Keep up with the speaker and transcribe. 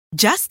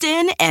Just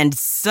in and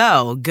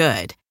so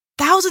good.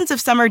 Thousands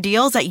of summer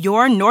deals at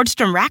your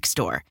Nordstrom Rack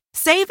store.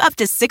 Save up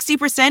to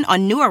 60%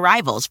 on new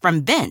arrivals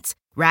from Vince,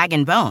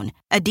 Rag & Bone,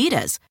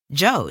 Adidas,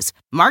 Joe's,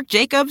 Marc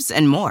Jacobs,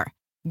 and more.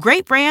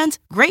 Great brands,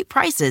 great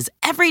prices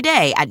every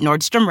day at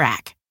Nordstrom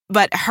Rack.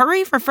 But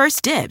hurry for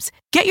first dibs.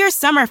 Get your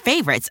summer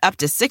favorites up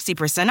to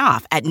 60%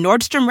 off at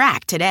Nordstrom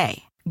Rack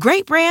today.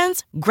 Great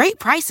brands, great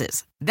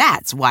prices.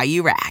 That's why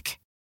you rack.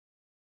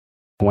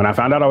 When I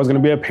found out I was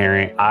going to be a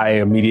parent, I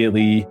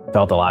immediately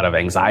felt a lot of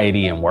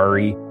anxiety and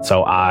worry.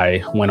 So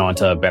I went on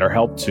to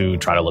BetterHelp to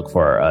try to look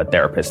for a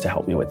therapist to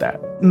help me with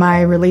that. My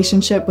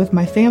relationship with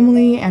my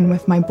family and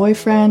with my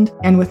boyfriend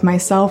and with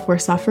myself were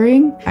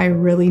suffering. I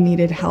really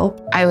needed help.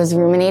 I was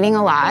ruminating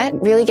a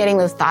lot. Really getting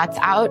those thoughts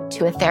out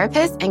to a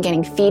therapist and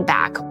getting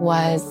feedback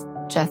was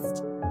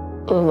just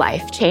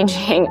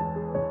life-changing.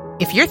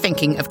 If you're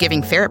thinking of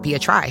giving therapy a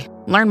try,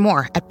 learn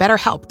more at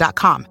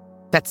BetterHelp.com.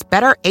 That's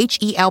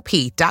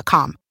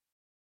BetterHelp.com.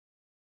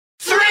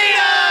 Freedom!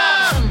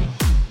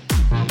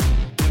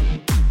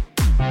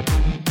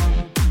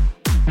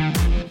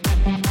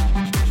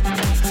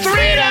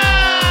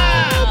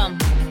 Freedom!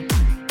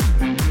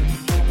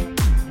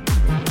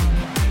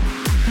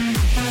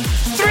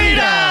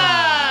 Freedom!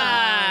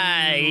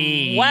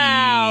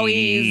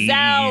 Wowie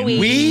zowie.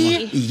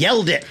 We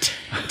yelled it.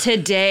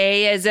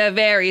 Today is a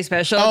very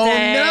special Oh,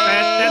 day. no!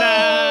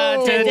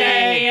 Da-da-da.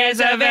 Today is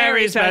a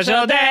very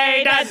special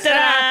day.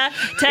 Da-da-da.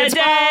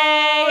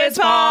 Today is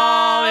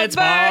Paul's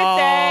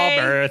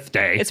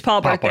birthday. It's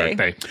Paul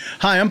birthday.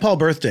 Hi, I'm Paul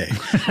Birthday.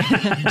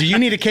 Do you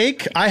need a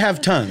cake? I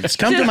have tons.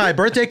 Come to my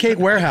birthday cake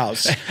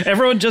warehouse.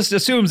 Everyone just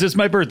assumes it's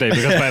my birthday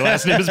because my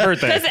last name is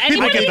Birthday. Does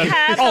anybody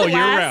have a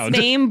last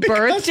name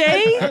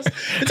Birthday?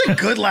 It's a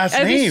good last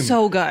That'd name. be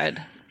so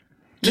good.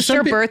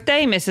 Mr.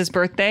 Birthday, Mrs.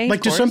 Birthday.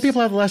 Like, do some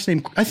people have the last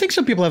name? I think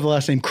some people have the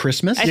last name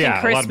Christmas. I think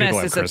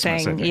Christmas is a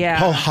thing. Yeah.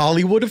 Paul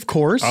Hollywood, of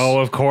course. Oh,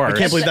 of course. I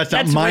can't believe that's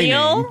not my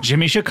real? name.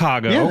 Jimmy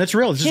Chicago. Yeah, that's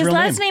real. It's his real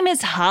last name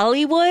is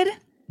Hollywood.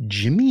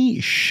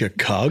 Jimmy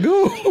Chicago?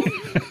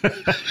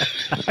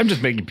 I'm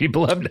just making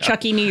people up now.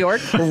 Chucky, New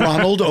York.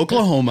 Ronald,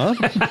 Oklahoma.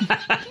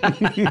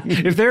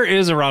 If there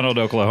is a Ronald,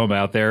 Oklahoma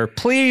out there,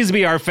 please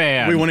be our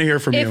fan. We want to hear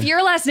from you. If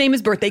your last name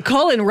is Birthday,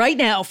 call in right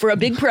now for a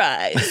big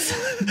prize.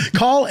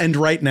 Call and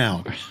right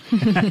now.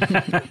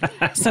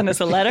 Send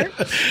us a letter.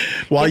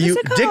 While you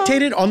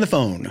dictate it on the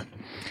phone.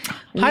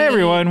 Hi,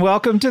 everyone.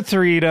 Welcome to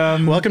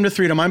Freedom. Welcome to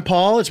Freedom. I'm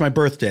Paul. It's my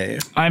birthday.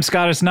 I'm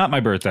Scott. It's not my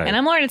birthday. And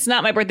I'm Lauren. It's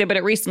not my birthday, but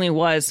it recently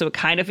was, so it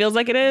kind of feels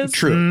like it is.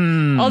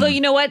 True. Although, you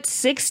know what?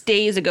 6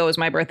 days ago was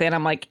my birthday, and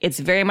I'm like, it's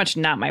very much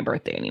not my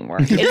birthday anymore.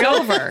 It's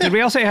over. Did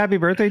we all say happy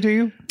birthday to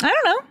you? I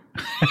don't know.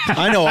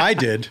 I know I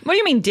did. What do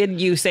you mean,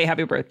 did you say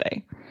happy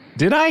birthday?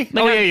 Did I?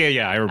 Like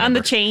yeah. I remember. On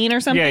the chain or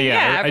something?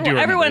 Yeah, I do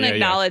remember. Everyone Yeah.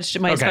 acknowledged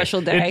my special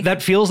day.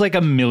 That feels like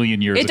a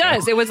million years ago. It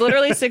does. It was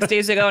literally 6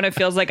 days ago, and it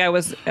feels like I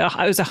was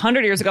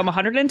 100 years ago. I'm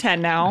 110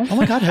 now. Oh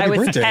my God, happy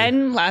birthday. I was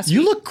 10 last week.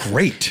 You look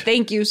great.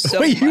 Thank you so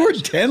Wait, much. you were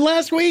 10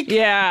 last week?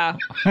 Yeah.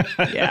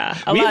 Yeah.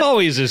 We've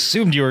always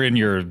assumed you were in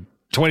your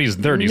 20s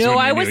and 30s. No,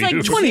 I was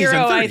like 20,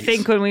 I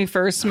think, when we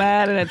first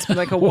met, and it's been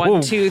like a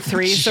 1, 2,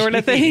 3 sort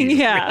of thing.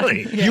 Yeah.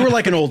 Really? Yeah. You were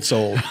like an old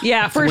soul.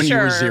 Yeah, for when sure.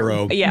 you were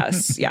 0.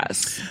 Yes.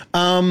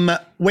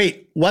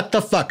 Wait, what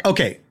the fuck?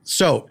 Okay,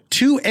 so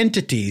 2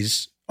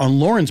 entities on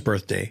Lauren's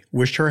birthday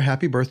wished her a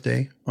happy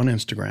birthday on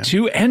Instagram.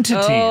 2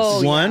 entities.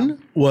 Oh, One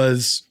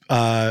was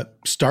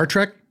Star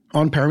Trek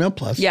on Paramount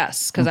Plus.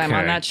 Yes, because I'm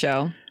on that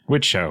show.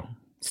 Which show?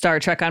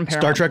 Star Trek on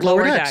Paramount. Star Trek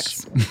Lower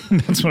Decks.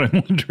 That's what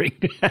I'm wondering.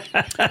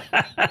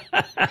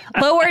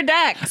 Lower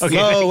Decks. Okay,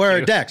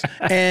 Lower Decks.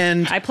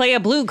 And I play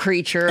a blue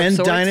creature of and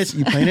sorts. Dynasty.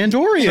 You play an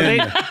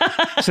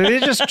Andorian. So they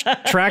just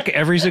track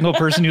every single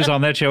person who's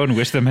on that show and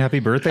wish them happy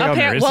birthday on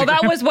their Instagram? Well,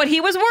 that was what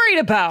he was worried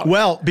about.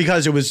 Well,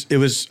 because it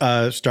was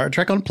Star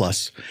Trek on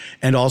Plus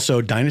and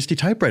also Dynasty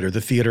Typewriter, the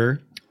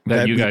theater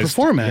that you we guys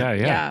perform at.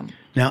 Yeah.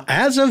 Now,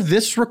 as of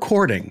this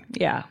recording,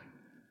 Yeah.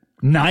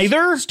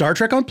 Neither? Star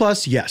Trek on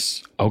Plus,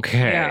 yes. Okay.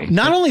 Yeah.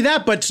 Not only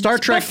that, but Star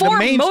Trek, the Before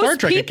main most Star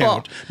Trek people.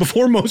 account.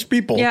 Before most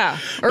people. Yeah.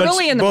 But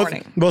Early in the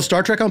morning. Both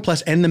Star Trek on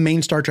Plus and the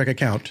main Star Trek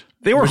account.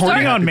 They were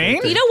horny Happy on Maine?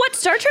 birthday. You know what?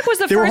 Star Trek was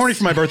the They first. were horny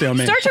for my birthday on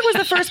Maine. Star Trek was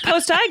the first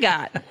post I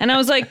got. And I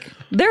was like,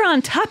 they're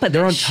on top of this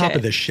They're on shit. top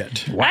of this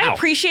shit. Wow. I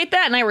appreciate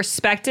that and I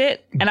respect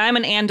it. And I'm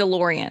an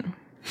Andalorian.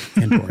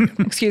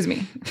 Andorian. Excuse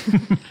me.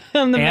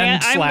 I'm the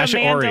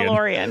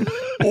And/Orient.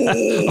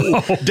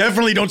 Mandalorian.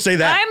 Definitely don't say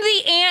that.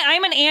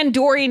 I'm an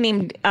Andorian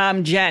named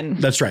Jen.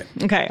 That's right.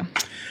 Okay.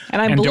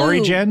 And I'm And blue. Dory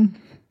Jen?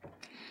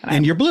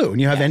 And you're blue and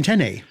you have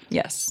antennae.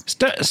 Yes.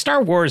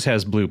 Star Wars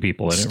has blue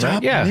people in it, Stop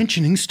right? Yeah.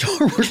 mentioning Star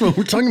Wars when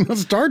we're talking about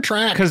Star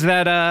Trek. Because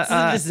that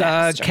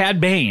disaster. Cad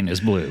Bane is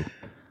blue.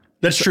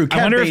 That's true. I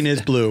Cad wonder Bane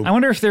is blue. I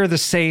wonder if they're the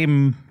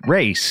same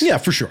race. Yeah,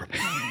 for sure.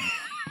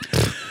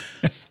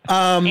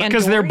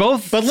 Because they're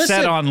both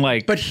set on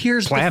like but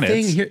here's planets.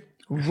 the thing here.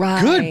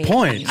 Right. Good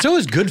point. So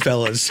is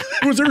Goodfellas.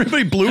 Was there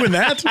anybody blue in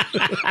that?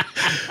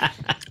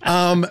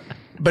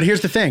 But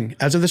here's the thing.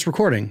 As of this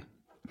recording,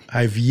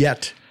 I've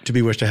yet to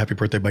be wished a happy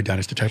birthday by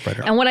Dynasty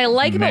Typewriter. And what I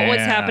like about what's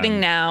Man. happening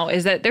now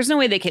is that there's no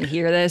way they can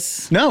hear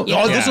this. No, You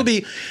know? this will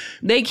be.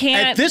 They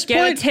can't At this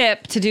get point, a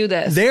tip to do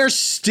this. They're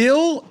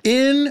still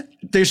in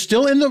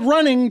the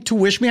running to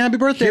wish me happy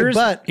birthday.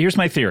 Here's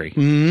my theory.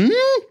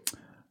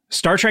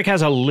 Star Trek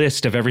has a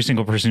list of every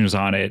single person who's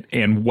on it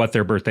and what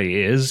their birthday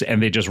is,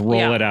 and they just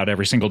roll it out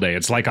every single day.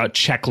 It's like a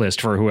checklist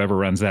for whoever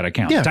runs that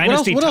account. Yeah,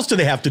 what else do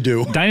they have to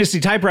do? Dynasty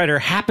Typewriter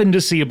happened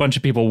to see a bunch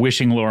of people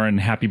wishing Lauren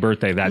happy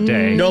birthday that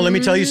day. No, let me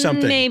tell you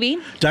something. Maybe.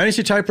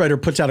 Dynasty Typewriter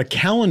puts out a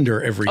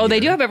calendar every year. Oh,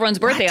 they do have everyone's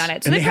birthday on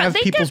it. So And they have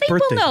people's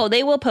birthdays. will know.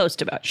 They will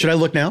post about it. Should I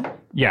look now?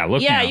 Yeah,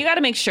 look Yeah, now. you got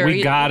to make sure. We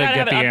You gotta gotta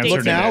get the have answer updates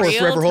Look now in or real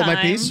forever hold my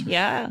time. peace?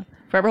 Yeah.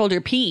 Forever hold your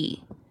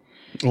pee.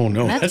 Oh,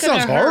 no. That's That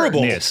sounds gonna hurt.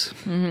 horrible. Penis.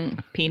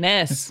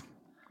 Penis.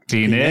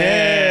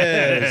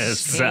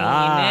 Penis.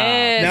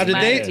 Now,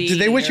 did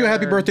they wish you a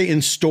happy birthday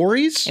in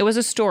stories? It was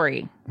a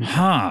story.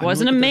 Huh. It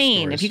wasn't a Look at those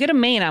main. stories. If you get a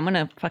main, I'm going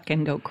to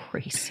fucking go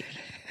crazy.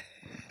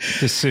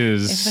 This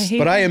is...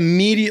 But I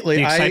immediately,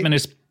 The excitement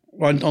is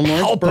on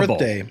Lauren's palpable.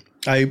 birthday,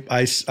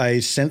 I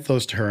sent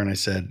those to her and I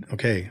said,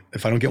 okay,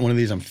 if I don't get one of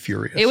these, I'm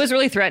furious. It was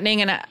really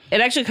threatening, and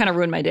it actually kind of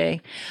ruined my day.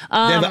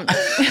 Can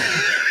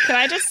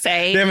I just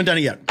say? They haven't done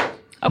it yet.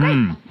 Okay.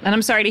 And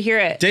I'm sorry to hear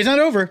it. Day's not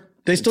over.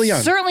 Day's still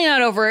young. Certainly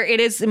not over. It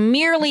is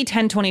merely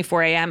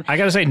 10:24 a.m. I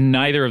got to say,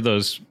 neither of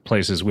those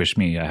places wish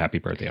me a happy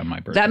birthday on my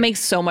birthday. That makes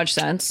so much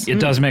sense. It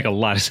does make a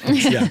lot of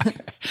sense. Yeah.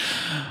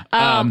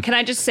 Can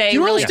I just say? You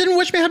know really, else didn't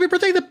wish me happy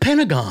birthday? The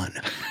Pentagon.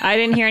 I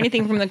didn't hear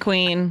anything from the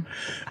Queen.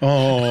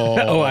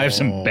 Oh, I have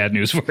some bad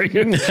news for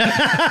you.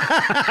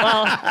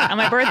 Well, on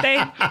my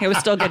birthday, it was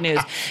still good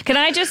news. Can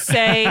I just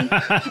say?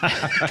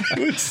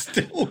 It's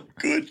still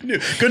good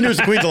news. Good news,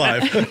 the Queen's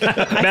alive.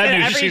 Bad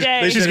news. every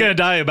day. She's going to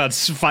die about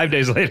 5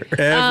 days later.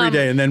 Every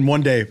day, and then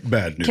one day,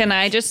 bad news. Can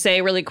I just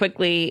say really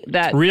quickly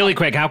that? Really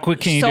quick, how quick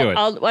can you do it?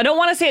 I don't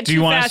want to say it too fast. Do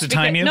you want us to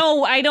time you?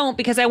 No, I don't,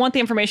 because I want the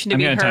information to I'm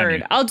be gonna time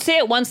heard. you. I'll say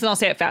it once, and I'll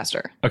say it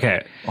faster.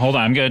 Okay, hold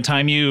on. I'm going to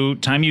time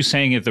you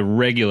saying it the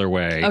regular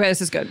way. Okay,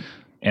 this is good.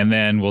 And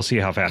then we'll see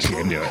how fast you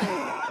can do it.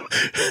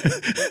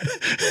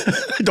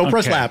 Don't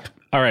press Okay. lap.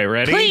 All right,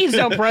 ready? Please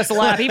don't press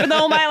lap, even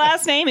though my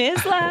last name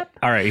is Lap.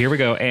 All right, here we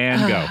go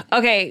and go.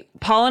 Okay,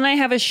 Paul and I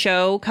have a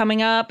show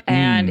coming up,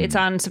 and it's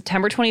on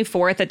September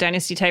 24th at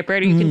Dynasty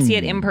Typewriter. You can see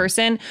it in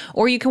person,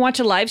 or you can watch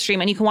a live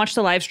stream, and you can watch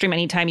the live stream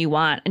anytime you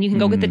want. And you can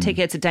go get the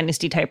tickets at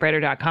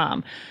dynastytypewriter.com.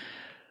 Is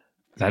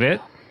that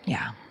it?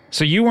 Yeah.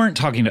 So you weren't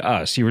talking to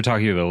us. You were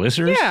talking to the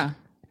listeners? Yeah.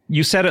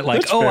 You said it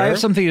like, That's I fair. have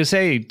something to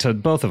say to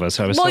both of us.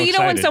 I was Well, so you know,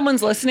 when excited.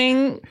 someone's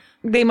listening,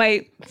 they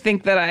might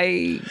think that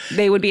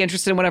they would be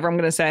interested in whatever I'm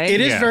going to say. It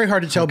is Yeah. very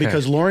hard to tell Okay.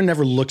 because Lauren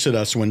never looks at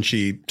us when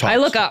she talks. I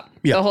look up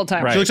the whole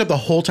time. Right. She looks up the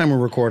whole time we're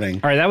recording.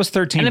 All right, that was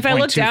And if I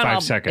look down,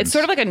 13.25 seconds. it's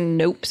sort of like a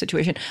nope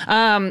situation.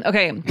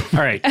 Okay. All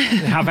right,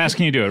 how fast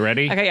can you do it?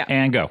 Ready? Okay, yeah.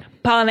 And go.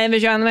 Paul and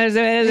Vision.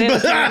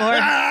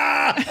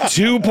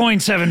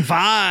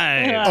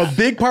 2.75. A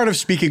big part of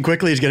speaking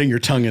quickly is getting your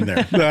tongue in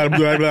there. Blah,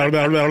 blah, blah,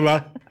 blah, blah,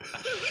 blah.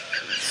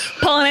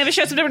 Paul and Ava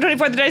show September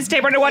 24th, the Dynasty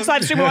Typewriter. Watch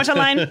live stream or watch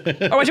online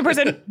or watch in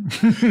person.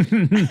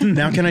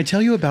 Now, can I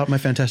tell you about my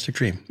fantastic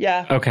dream?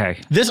 Yeah. Okay.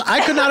 This,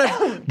 I could not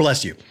have,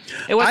 bless you.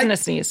 It wasn't a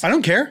sneeze. I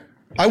don't care.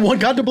 I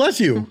want God to bless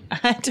you.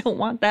 I don't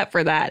want that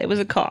for that. It was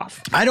a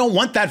cough. I don't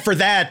want that for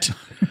that.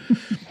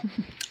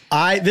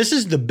 This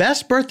is the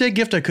best birthday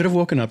gift I could have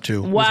woken up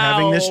to, was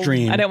having this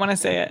dream. I didn't want to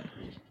say it.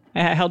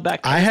 I held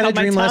back. I had a held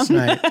my dream last tongue.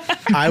 night.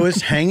 I was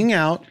hanging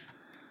out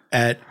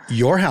at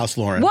your house,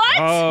 Lauren. What?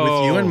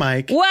 With you and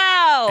Mike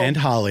Wow. and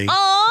Holly.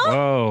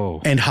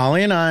 Whoa. And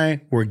Holly and I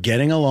were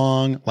getting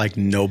along like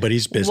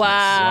nobody's business.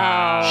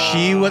 Wow.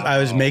 I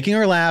was making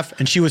her laugh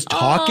and she was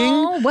talking.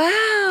 Oh,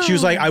 wow. She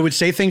was like, I would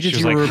say things and was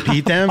she would like,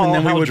 repeat them and "Oh,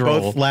 then we how would droll."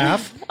 both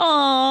laugh.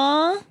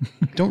 Aw.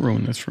 Don't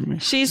ruin this for me.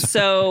 She's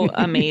so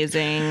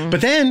amazing.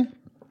 But then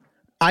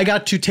I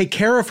got to take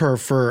care of her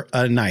for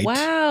a night.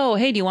 Wow.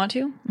 Hey, do you want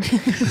to?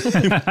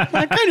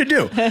 I kind of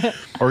do.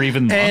 Or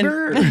even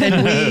longer?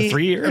 And we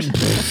 3 years?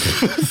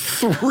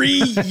 3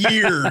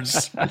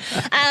 years.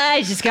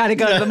 I just got to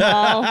go to the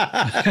mall.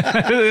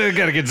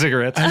 Gotta get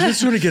cigarettes. I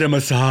just want to get a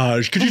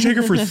massage. Could you take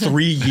her for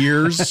 3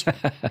 years?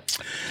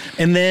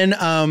 And then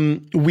I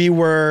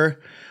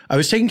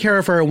was taking care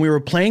of her and we were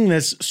playing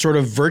this sort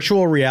of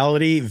virtual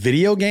reality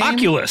video game.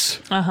 Oculus.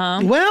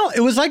 Well,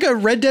 it was like a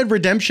Red Dead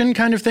Redemption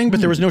kind of thing, but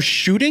there was no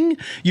shooting.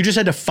 You just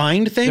had to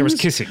find things. There was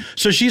kissing.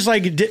 So she's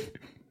like,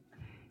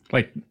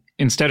 Like,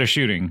 instead of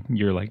shooting,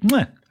 you're like,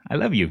 "Mwah, I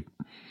love you."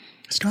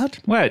 Scott,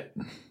 What?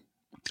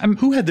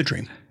 who had the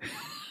dream?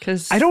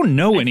 Because I don't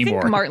know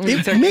anymore. Martin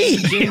Luther me.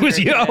 King Jr. It was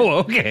you. did. Oh,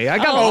 okay. I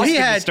got Oh, lost he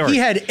in the had story. he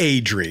had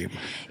a dream.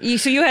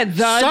 So you had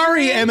the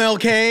Sorry, dream?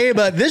 MLK,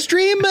 but this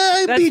dream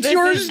beats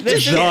yours. This to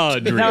is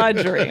shit. the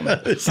dream.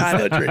 This is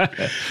the dream.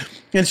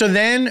 And so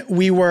then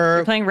we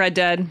were Playing Red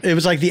Dead. It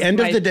was like the end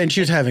My- of the day, and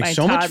she was having my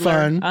so much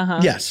toddler.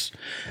 fun. Yes,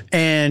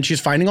 and she's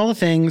finding all the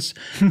things.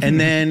 And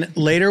then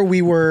later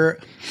we were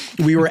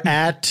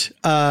at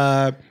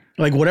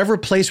like whatever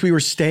place we were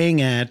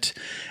staying at,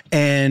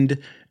 and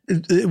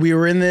we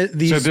were in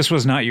these. So this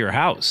was not your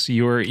house.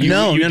 You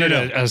did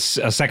a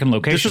second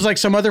location. This was like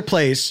some other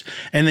place,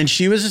 and then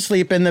she was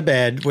asleep in the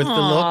bed with the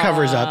little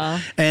covers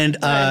up, and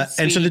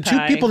so the two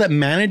people that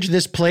managed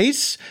this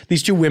place,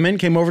 these two women,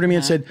 came over to me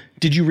and said,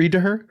 "Did you read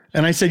to her?"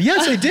 And I said,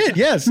 "Yes, I did.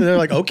 Yes." And they're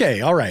like,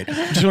 "Okay, all right.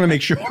 Just want to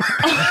make sure."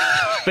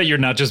 That you're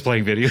not just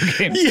playing video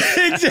games.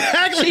 Yeah,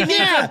 exactly. She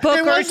needs a book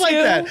it was or like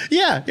two. that.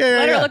 Yeah.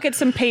 Let her look at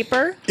some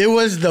paper. It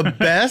was the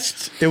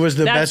best. It was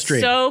the best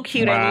dream. That's so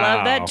cute. I love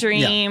Wow. that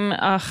dream.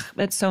 Ugh,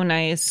 that's so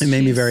nice. It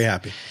made me very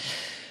happy.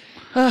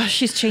 Oh,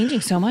 she's changing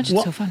so much.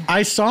 It's so fun.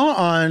 I saw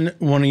on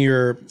one of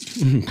your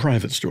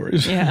private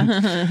stories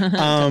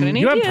Yeah.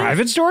 You have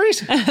private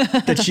stories?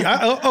 that she.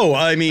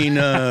 I mean,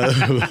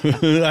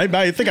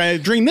 I think I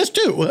dreamed this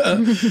too. You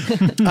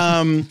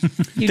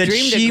that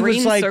dreamed she a green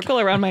was like- circle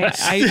around my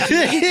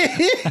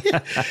eye.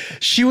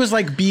 She was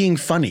like being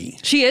funny.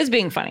 She is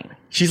being funny.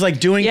 She's like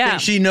doing. Yeah.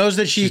 She knows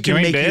that she can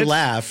doing make you bits?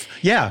 laugh.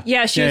 Yeah.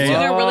 Yeah, she was doing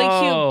a really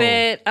Oh. cute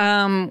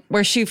bit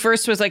where she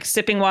first was like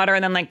sipping water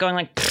and then like going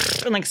like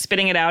and like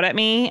spitting it out at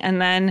me,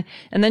 and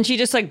then she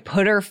just like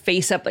put her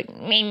face up like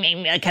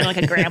kind of like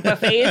a grandpa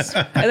face,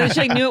 and then she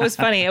like knew it was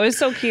funny. It was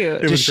so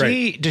cute. was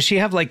great. Does she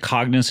have like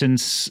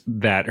cognizance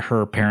that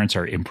her parents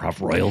are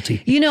improv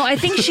royalty? You know, I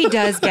think she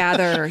does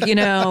gather. You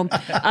know,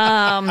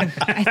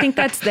 I think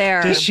that's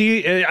there. Does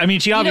she? I mean,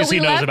 she obviously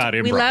knows about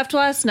improv. We left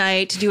last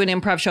night to do an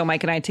improv show,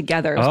 Mike and I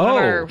together. It was one of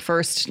our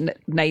first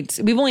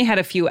nights. We've only had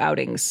a few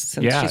outings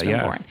since she's been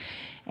born.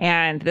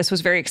 And this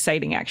was very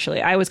exciting,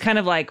 actually. I was kind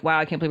of like, wow,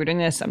 I can't believe we're doing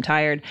this. I'm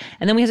tired.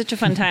 And then we had such a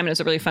fun time, and it was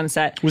a really fun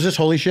set. Was this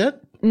Holy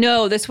Shit?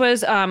 No, this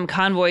was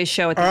Convoy's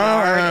show at the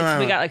bar.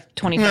 We got like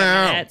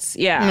 25 minutes.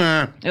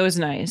 Yeah, it was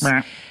nice.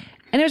 And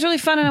it was really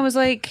fun, and I was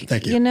like,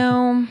 Thank you. you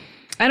know,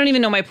 I don't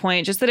even know my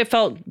point, just that it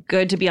felt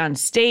good to be on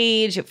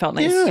stage. It felt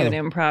nice to do an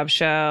improv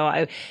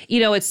show.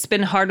 It's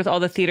been hard with all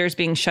the theaters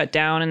being shut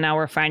down, and now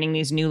we're finding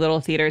these new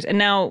little theaters. And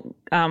now,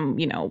 some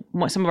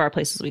of our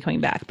places will be coming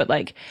back, but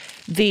like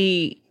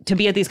to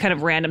be at these kind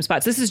of random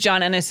spots. This is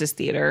John Ennis's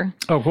theater.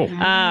 Oh, cool.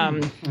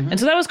 And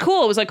so that was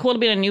cool. It was like cool to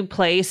be in a new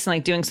place and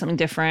like doing something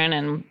different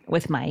and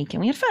with Mike, and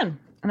we had fun.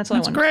 And that's all I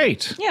wanted.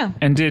 Great. Yeah.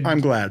 And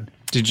I'm glad.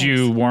 Did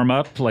you warm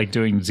up like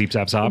doing Zeep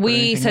Zap Zop?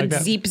 We said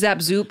like Zeep Zap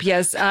Zoop.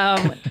 Yes.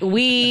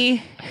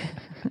 We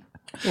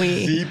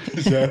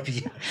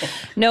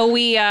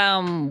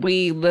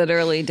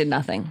literally did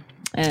nothing.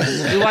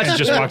 And we watched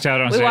Just walked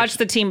out on we stage. watched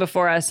the team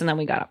before us, and then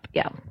we got up.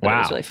 Yeah. That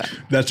was really fun.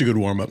 That's a good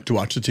warm up to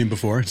watch the team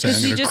before. Say, I'm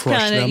You going to just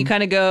crush them. you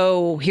kind of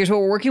go, here's what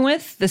we're working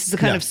with. This is the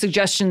kind of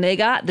suggestion they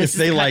got. This If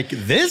they like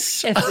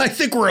this, I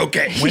think we're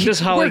okay. When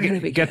does We're Holly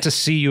gonna be get to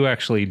see you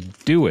actually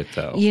do it,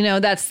 though? You know,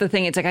 that's the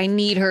thing. It's like I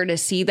need her to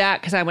see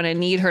that because I'm going to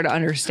need her to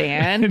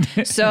understand.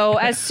 So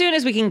as soon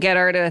as we can get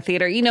her to a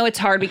theater, you know, it's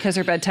hard because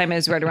her bedtime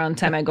is right around the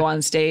time I go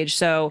on stage.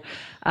 So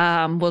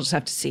we'll just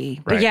have to see.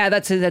 But Right. yeah,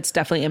 that's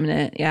definitely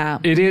imminent. Yeah.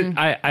 It is.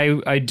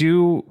 I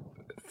do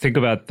think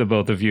about the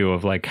both of you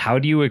of like, how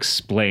do you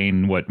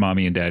explain what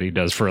mommy and daddy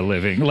does for a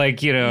living?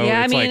 Like, you know,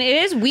 Yeah, I it's mean, like,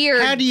 it is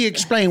weird. How do you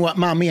explain what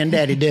mommy and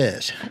daddy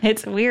does?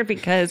 It's weird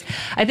because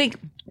I think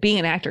being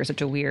an actor is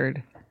such a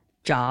weird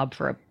job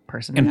for a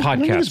person. and It's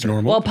podcaster.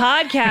 normal. Well,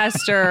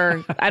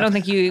 podcaster, I don't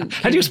think you.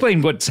 How do you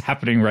explain what's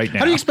happening right now?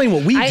 How do you explain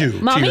what we do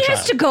to Mommy your has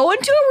child? to go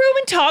into a room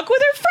and talk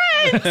with her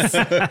friends,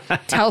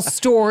 tell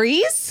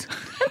stories,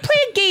 and play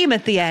a game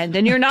at the end.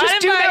 And you're not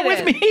Just do that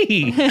invited. with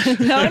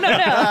me. No.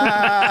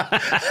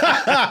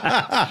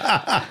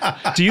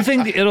 Do you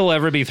think it'll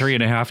ever be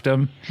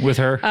 3.5 with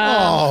her?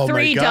 Oh, my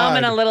Three God. dumb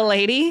and a little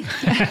lady.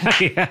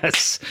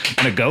 Yes.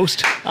 And a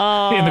ghost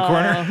in the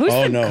corner. Who's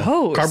Oh, the no.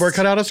 ghost? Cardboard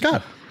cutout of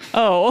Scott.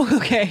 Oh,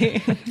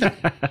 okay.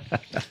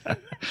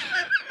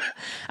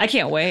 I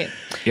can't wait.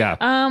 Yeah.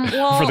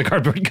 Well, For the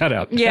cardboard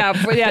cutout. yeah,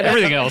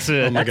 Everything else.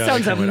 Oh my That God,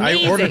 sounds I can't wait.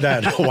 amazing. I ordered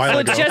that a while So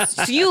ago. it's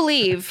just so you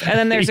leave, and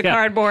then there's a Yeah.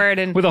 cardboard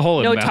and With a hole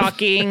in no the mouth.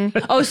 talking.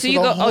 Oh, so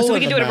you With go. a Oh, so hole we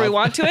in can do the whatever we mouth.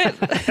 want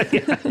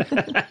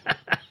to it.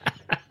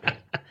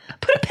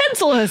 Put a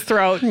pencil in his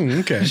throat.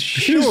 Okay.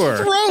 Sure.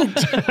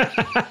 Throat.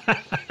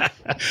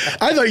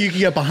 I thought you could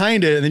get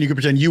behind it and then you could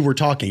pretend you were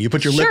talking. You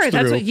put your lips Sure, through.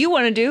 that's what you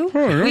want to do.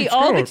 yeah, We it's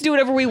all good. get to do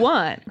whatever we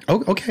want.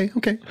 Oh, okay.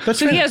 That's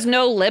So fair. he has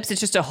no lips; it's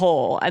just a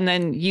hole, and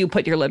then you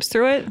put your lips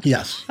through it.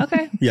 Yes.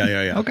 Okay.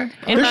 Yeah. Okay.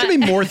 There should be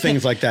more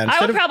things like that. I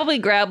Instead would probably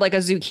grab like a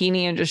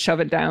zucchini and just shove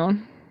it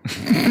down.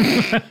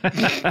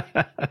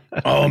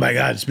 oh my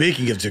God.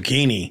 Speaking of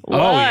zucchini, Oh,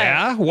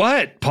 yeah?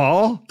 What,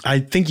 Paul? I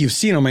think you've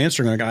seen on my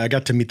Instagram. I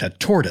got to meet that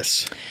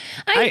tortoise.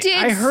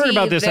 I heard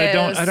about this.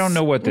 I don't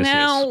know what this is.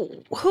 Now,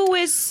 who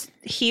is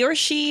he or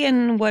she,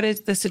 and what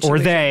is the situation? Or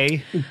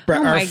they.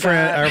 my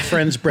God. Our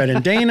friends Brett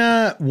and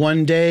Dana,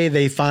 one day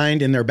they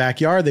find in their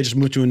backyard, they just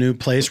moved to a new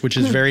place, which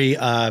is very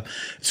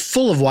it's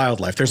full of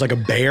wildlife. There's like a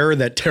bear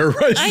that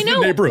terrorizes I know,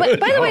 the neighborhood. but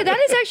by the way, that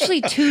is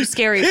actually too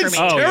scary for it's me.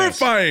 Oh, yes.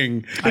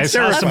 terrifying. I It's saw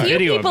terrifying. some A few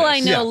video of people I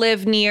this. know Yeah.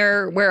 live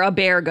near where a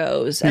bear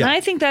goes, and Yeah. I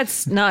think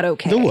that's not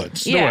okay. The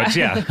woods. The woods,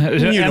 yeah. You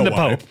and know the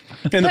why. Pope.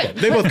 And the Pope.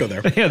 They both go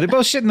there. Yeah, they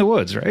both shit in the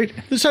woods, right?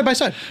 They're side by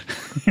side.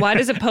 Why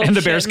does a pope And the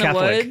shit bear's in the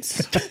Catholic.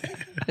 woods?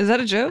 Is that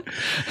a joke?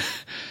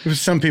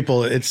 Some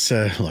people, it's,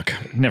 look.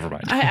 Never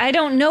mind. I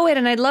don't know it,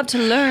 and I'd love to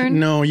learn.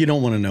 No, you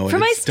don't want to know it. For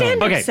my It's done.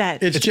 stand-up Okay,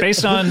 set. it's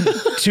based on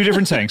two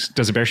different sayings.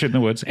 Does a bear shit in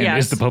the woods? And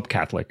Yes. is the Pope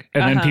Catholic?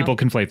 And then people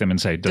conflate them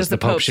and say, does the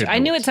Pope shit in the I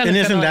knew it woods? sounded And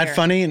isn't familiar. that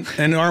funny?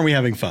 And aren't we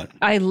having fun?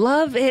 I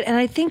love it, and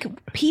I think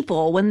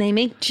people, when they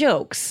make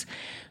jokes,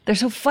 they're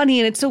so funny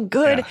and it's so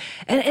good. Yeah.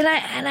 And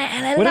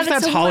I What love if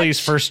that's it so Holly's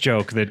much. first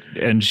joke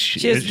and she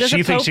Does a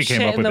thinks Pope she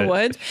came shit up in with the it?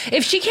 woods?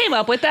 If she came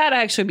up with that, I'd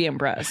actually be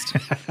impressed.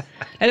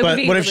 And it would But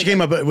be what if really she came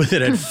good. up with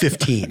it at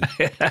 15?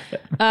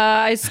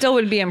 I still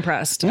would be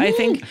impressed. I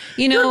think,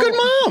 you're a good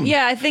mom.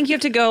 Yeah, I think you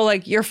have to go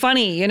like, you're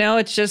funny,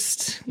 it's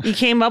just, you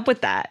came up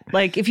with that.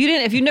 Like, if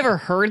you never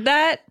heard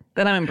that,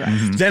 then I'm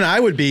impressed. Then I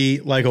would be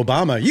like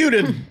Obama. You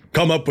didn't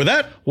come up with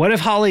that. What if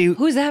Holly...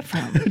 Who's that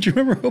from? Do you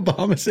remember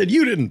Obama said,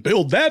 you didn't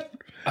build that?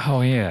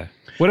 Oh, yeah.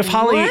 What if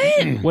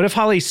Holly... What if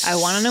Holly I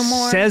wanna know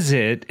more. says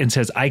it and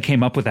says, I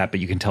came up with that, but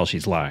you can tell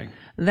she's lying?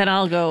 Then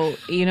I'll go,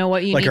 you know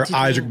what you Like need her to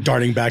eyes do. are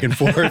darting back and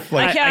forth.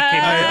 Like,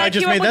 I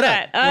just came made up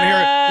that with up.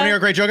 Want to hear a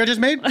great joke I just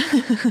made?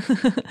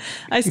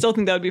 I still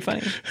think that would be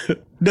funny.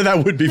 No,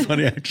 that would be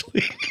funny,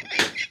 actually.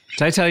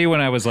 Did I tell you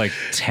when I was like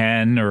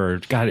 10 or...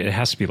 God, it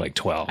has to be like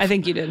 12. I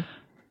think you did.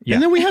 Yeah.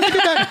 And then we have to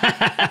get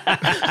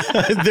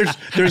back.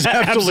 there's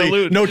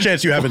absolutely Absolute. no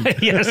chance you haven't.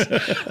 Yes.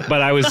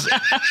 But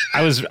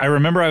I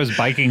remember I was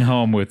biking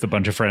home with a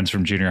bunch of friends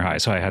from junior high,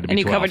 so I had to be And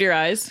you 12. covered your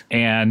eyes.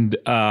 And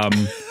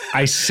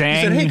I sang...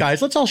 He said, hey,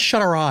 guys, let's all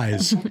shut our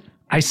eyes.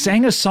 I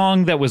sang a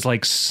song that was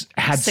like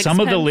had some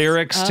of the Sixpence?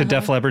 lyrics to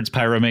Def Leppard's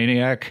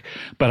Pyromaniac,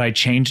 but I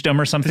changed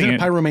them or something. Isn't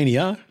it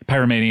Pyromania?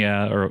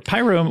 Pyromania or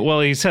Pyro. Well,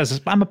 he says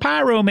I'm a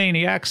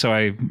pyromaniac,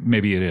 so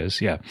maybe it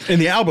is. Yeah,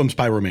 And the album's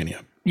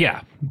Pyromania.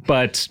 yeah.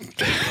 But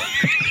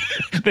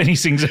then he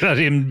sings about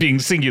him being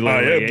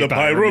singularly. a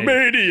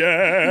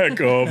pyromaniac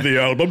of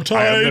the album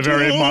title. I am the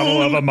very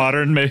model of a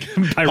modern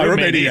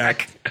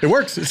pyromaniac. It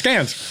works. It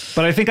scans.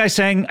 But I think I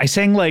sang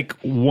like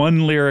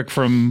one lyric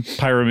from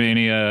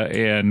Pyromania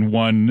and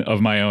one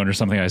of my own or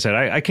something. I said,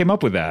 I came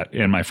up with that.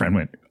 And my friend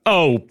went,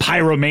 oh,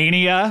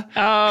 Pyromania?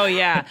 Oh,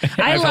 yeah.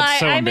 I felt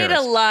so I made a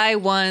embarrassed. lie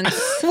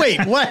once.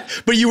 Wait,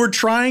 what? But you were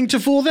trying to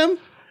fool them?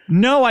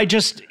 No, I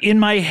just, in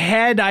my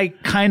head, I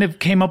kind of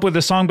came up with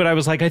a song, but I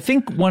was like, I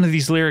think one of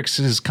these lyrics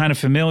is kind of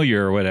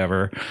familiar or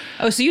whatever.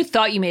 Oh, so you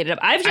thought you made it up.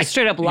 I've just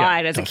straight up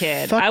lied as a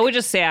kid. fuck? I would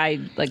just say I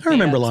I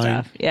remember made up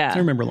lying. stuff. Yeah. I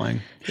remember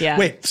lying. Yeah.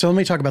 Wait, so let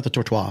me talk about the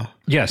Tortois.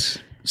 Yes.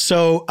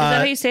 So, Is that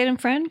how you say it in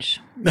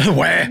French?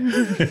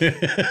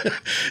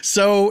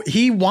 so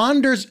he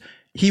wanders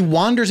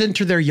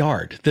into their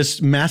yard,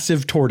 this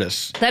massive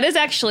tortoise. That is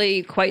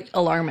actually quite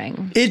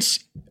alarming. It's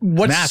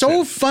what's Massive.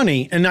 so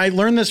funny, and I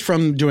learned this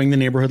from doing the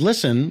neighborhood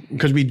listen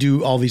because we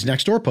do all these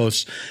next door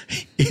posts.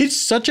 It's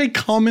such a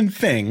common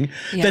thing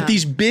Yeah. that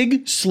these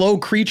big, slow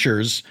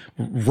creatures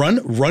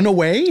run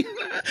away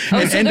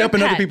and so end they're up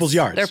in other pets. people's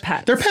yards. They're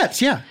pets. They're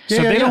pets. Yeah. So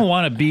Yeah, they yeah. don't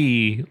want to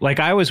be, like,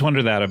 I always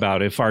wonder that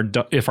about if our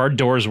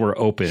doors were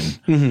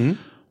open,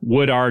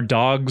 would our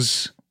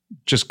dogs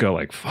just go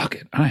like, fuck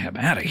it, I am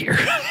out of here.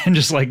 And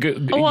just like,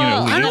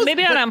 Well, leave?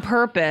 maybe not on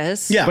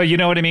purpose. Yeah. But you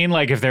know what I mean?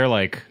 Like if they're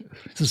like,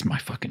 this is my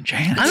fucking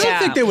chance. I don't Yeah.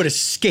 think they would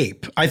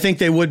escape. I think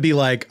they would be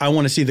like, I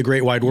want to see the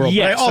great wide world,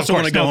 Yes, but I of also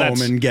want course. to go No, home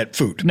that's- and get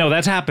food. No,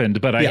 that's happened,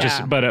 but I Yeah.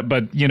 just,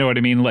 but you know what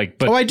I mean? Like,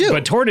 but, Oh, I do.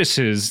 But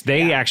tortoises,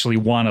 they actually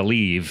want to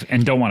leave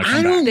and don't want to come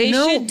I back. don't They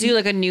know. should do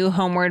like a new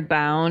Homeward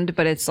Bound,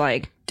 but it's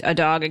like a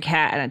dog, a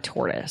cat, and a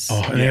tortoise.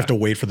 Oh, and they have to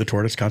wait for the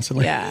tortoise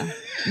constantly. Yeah.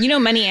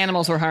 Many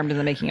animals were harmed in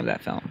the making of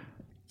that film.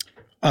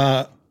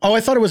 Oh,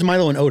 I thought it was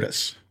Milo and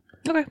Otis.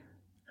 Okay.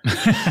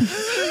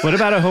 What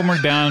about a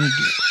Homeward Bound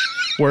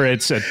where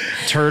it's a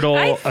turtle,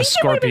 I a think it would have been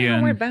scorpion?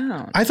 Homeward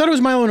Bound. I thought it was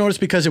Milo and Otis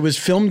because it was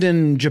filmed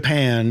in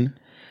Japan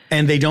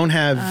and they don't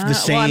have the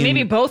same. well,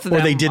 maybe both of Or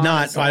them, they did not.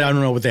 honestly. I don't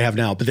know what they have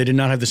now, but they did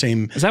not have the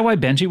same. Is that why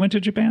Benji went to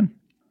Japan?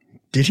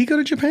 Did he go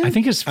to Japan? I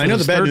think it's I know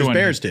his the Bad third News one.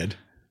 Bears did.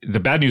 The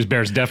Bad News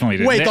Bears definitely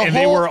did. Wait, They- the and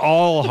they whole- were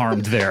all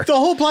harmed there. The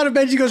whole plot of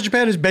Benji Goes to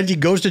Japan is Benji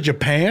goes to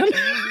Japan?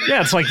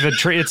 Yeah, it's like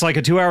it's like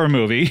a 2-hour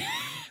movie.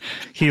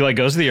 He like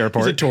goes to the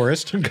airport. He's a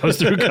tourist. Goes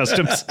through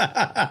customs.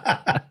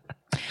 I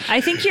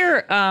think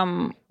you're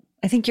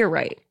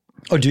right.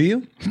 Oh, do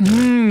you?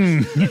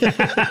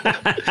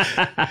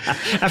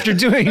 After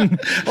doing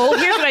Well,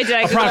 here's what I did.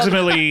 I Googled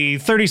approximately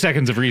 30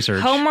 seconds of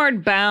research.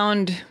 Homeward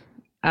Bound.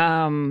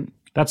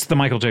 That's the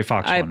Michael J.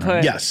 Fox I one, put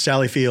right? Yes,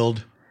 Sally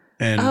Field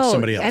and Oh,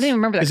 somebody else. I didn't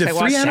remember that Is it 'cause I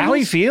three watched animals?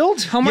 Sally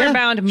Field? Homeward Yeah,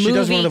 Bound she does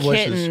one movie of the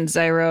voices. kittens.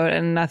 I wrote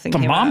and nothing. The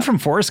came mom up. from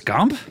Forrest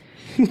Gump?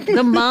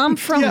 the mom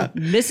from Yeah.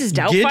 Mrs.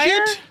 Doubtfire.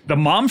 Gidget? The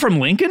mom from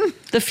Lincoln?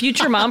 The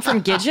future mom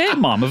from Gidget.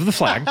 Mom of the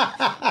flag.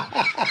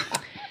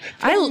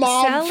 mom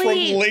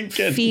Sally from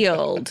Lincoln.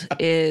 Field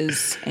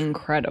is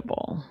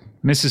incredible.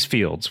 Mrs.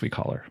 Fields, we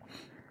call her.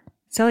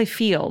 Sally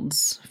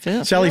Fields.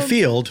 Sally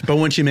Field, but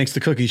when she makes the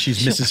cookies,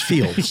 she's Mrs.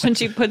 Fields. When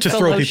she puts To the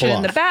throw lotion people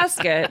in the off.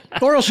 basket.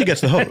 Or else she gets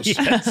the hose.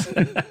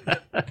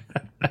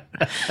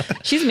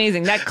 She's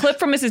amazing. That clip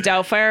from Mrs.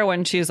 Doubtfire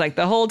when she was like,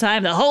 the whole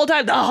time,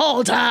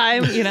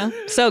 you know,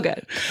 so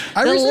good.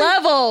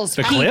 Levels,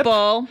 the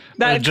people. Clip?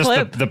 That just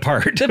clip. The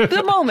part.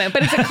 The moment,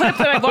 but it's a clip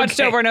that I've watched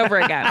over and over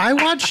again. I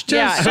watched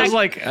I was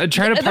like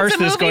trying to parse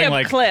this going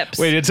like, clips.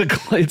 wait, it's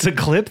a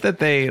clip that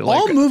they like.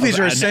 All movies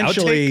are an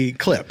essentially outtake?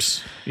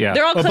 clips. Yeah.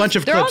 They're all A bunch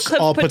of clips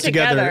all put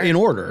together in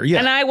order. Yeah.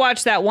 And I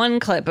watched that one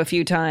clip a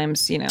few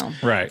times, you know,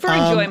 Right. for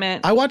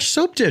enjoyment. I watched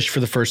Soap Dish for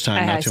the first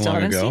time I not too still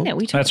long haven't ago.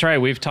 seen it. That's right.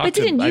 We've talked. But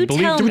didn't you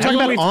tell Did we talk me?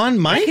 about it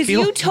on mic? Because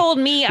you told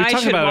me we I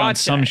talked should about it on watch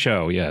some it.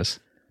 show. Yes.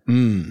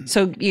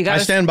 So you got.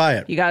 I stand by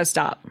it. You got to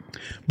stop.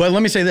 But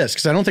let me say this,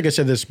 because I don't think I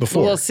said this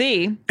before. We'll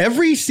see.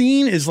 Every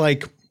scene is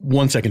like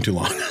 1 second too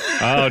long.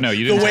 Oh no,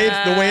 you didn't.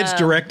 the way it's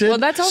directed. Well,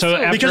 that's also So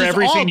after because it's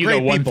every all scene, you go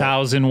great people.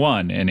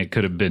 1001, and it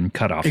could have been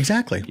cut off.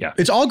 Exactly. Yeah.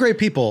 It's all great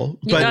people,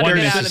 but gotta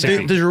get out of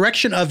it. the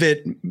direction of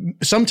it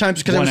sometimes,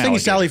 because I was One thinking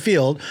alligator. Sally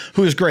Field,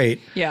 who is great,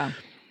 Yeah.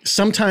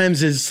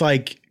 sometimes is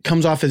like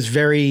comes off as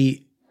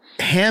very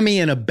hammy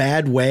in a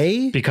bad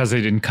way. Because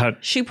they didn't cut.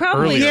 She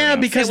probably earlier Yeah,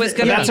 enough. because it was the-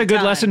 gonna That's be a good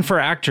done. lesson for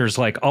actors.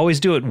 Like, always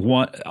do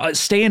it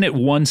stay in it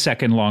 1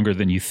 second longer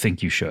than you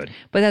think you should,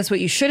 But that's what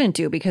you shouldn't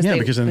do because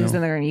because then then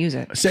they'll- they're going to use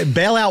it. Say,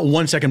 bail out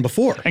 1 second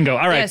before. and go.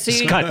 All right, Yeah, so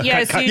you, cut. yeah,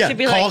 cut, so cut. you Yeah, should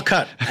be call like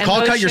cut.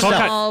 Call cut yourself.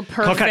 emotional,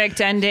 Call cut.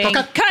 perfect ending.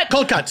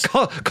 Cold cuts.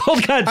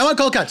 Cold cuts. I want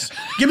cold cuts.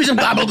 Give me some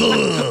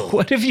gabagool.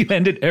 What if you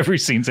ended every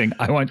scene saying,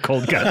 "I want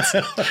cold cuts,"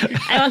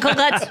 I want cold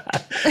cuts.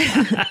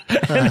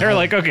 and they're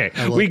like, "Okay,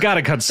 we got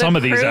to cut some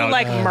of these crew, out,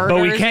 like, but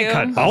we murders can't you.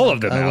 cut all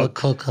of them out."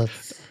 cold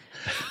cuts.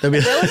 That'd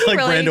be like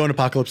really- Brando in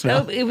Apocalypse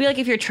Now. It'd be like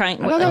if you're trying.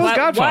 thought that was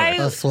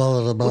Godfather.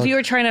 swallow If you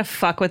were trying to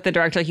fuck with the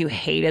director, like you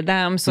hated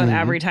them, so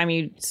every time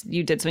you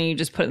did something, you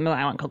just put them in,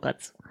 I want cold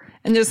cuts,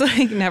 and just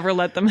like never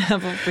let them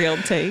have a real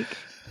take.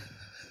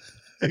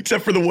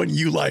 Except for the one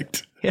you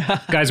liked.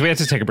 Guys, we have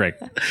to take a break.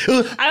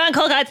 I want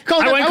cold cuts.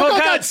 I want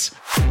cold cuts.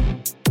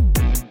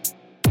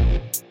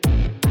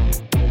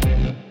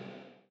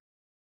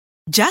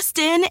 Just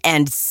in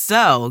and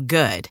so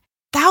good.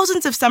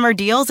 Thousands of summer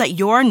deals at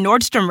your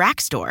Nordstrom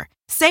Rack store.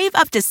 Save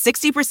up to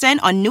 60%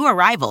 on new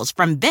arrivals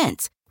from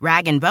Vince,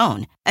 Rag &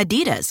 Bone,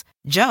 Adidas,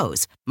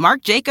 Joe's,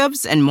 Marc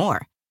Jacobs, and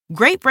more.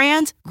 Great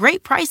brands,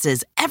 great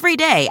prices every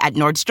day at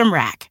Nordstrom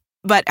Rack.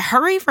 But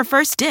hurry for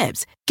first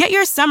dibs. Get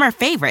your summer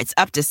favorites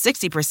up to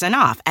 60%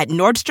 off at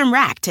Nordstrom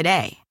Rack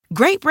today.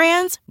 Great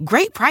brands,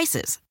 great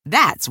prices.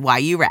 That's why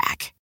you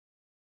rack.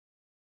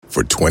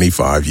 For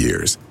 25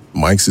 years,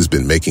 Mike's has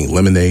been making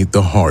lemonade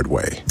the hard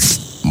way.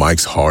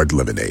 Mike's Hard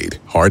Lemonade.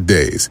 Hard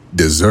days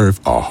deserve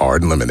a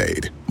hard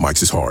lemonade.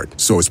 Mike's is hard,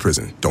 so is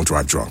prison. Don't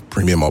drive drunk.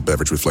 Premium malt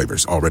beverage with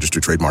flavors. All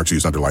registered trademarks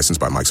used under license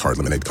by Mike's Hard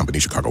Lemonade Company,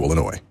 Chicago,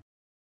 Illinois.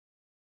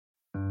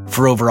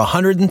 For over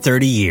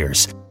 130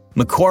 years,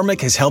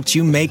 McCormick has helped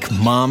you make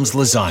Mom's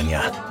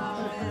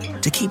lasagna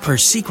to keep her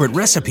secret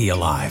recipe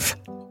alive.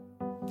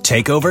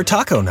 Take over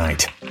taco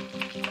night.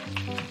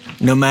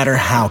 No matter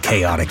how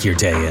chaotic your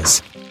day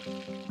is.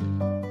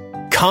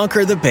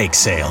 Conquer the bake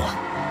sale,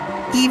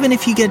 even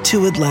if you get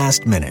to it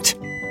last minute.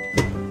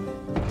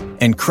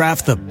 And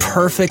craft the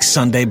perfect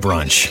Sunday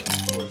brunch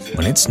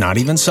when it's not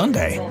even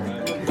Sunday.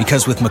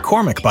 Because with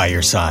McCormick by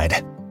your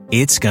side,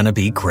 it's gonna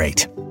be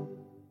great.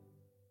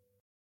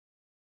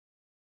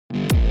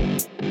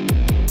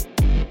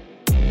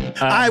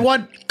 I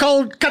want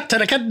cold cuts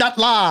and I cannot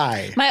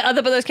lie. My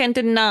other brothers can't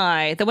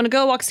deny that when a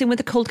girl walks in with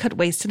a cold cut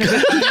waist and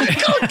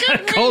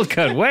a Cold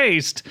cut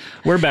waist.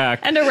 We're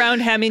back. and a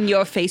round ham in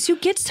your face, you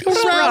get to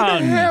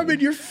Round ham in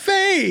your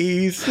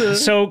face.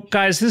 So,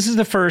 guys, this is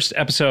the first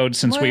episode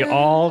since we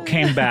all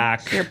came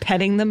back. You're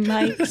petting the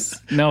mics.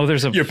 No,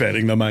 there's a You're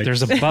petting the mic.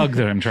 there's a bug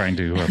that I'm trying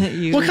to.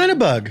 What kind of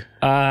bug?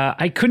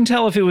 I couldn't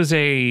tell if it was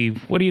a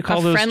what do you call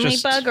A those? friendly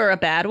Just- bug or a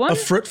bad one? A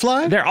fruit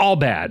fly? They're all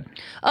bad.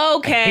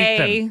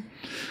 Okay. them.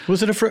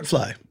 Was it a fruit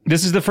fly?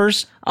 This is the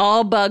first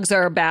All bugs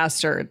are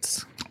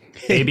bastards.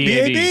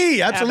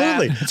 BAB,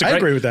 absolutely. I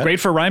agree with that. Great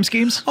for rhyme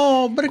schemes.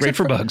 Oh, but Great except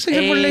for bugs.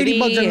 Except for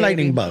ladybugs and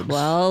lightning AB. bugs.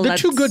 Well, they're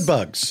two let's- good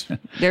bugs.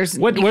 There's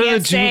What you are the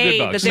can't two say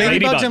good bugs? that there-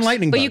 Ladybugs Ladybugs. and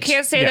lightning bugs. But you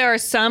can't say there are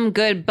some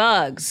good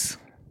bugs.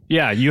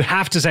 Yeah, you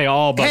have to say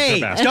all bugs Hey,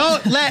 are bad.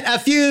 don't let a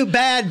few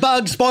bad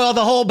bugs spoil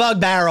the whole bug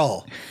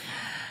barrel.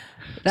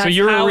 That's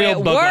you're a how real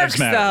it Bug Lives works,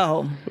 Matter.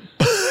 though.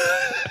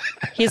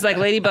 He's like,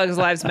 Ladybugs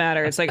Lives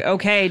Matter. It's like,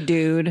 okay,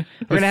 dude,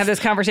 we're going to have this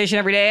conversation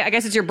every day. I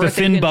guess it's your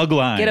birthday. thin You can bug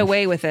line. Get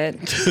away with it.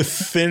 The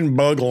thin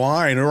bug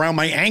line around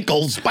my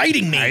ankles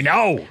biting me. I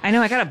know. I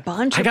know, I got a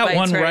bunch I of got bites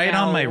one right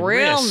now. on my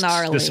Real wrist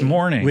gnarly. this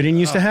morning. We didn't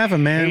used to have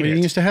them, man. hate We didn't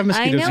it. used to have I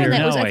mosquitoes know here.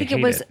 that was, No, I I think it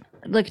hate was it.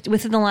 like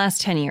within the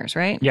last 10 years,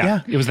 right? Yeah,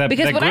 it was that,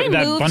 Because that, when I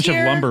that moved bunch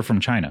here- of lumber from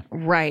China.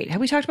 Right. Have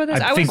we talked about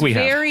this? I I think was we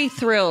have. very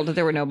thrilled that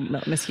there were no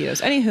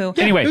mosquitoes. Anywho.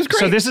 Anyway, it was great.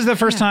 so this is the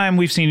first time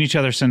we've seen each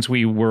other since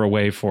we were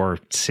away for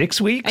 6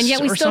 weeks, And yet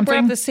we or still brought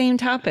something. up the same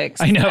topics.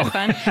 I know. Isn't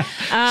that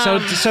fun?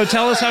 So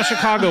tell us how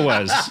Chicago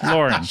was,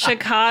 Lauren.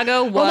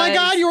 Chicago was Oh my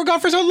God, you were gone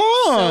for so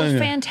so long.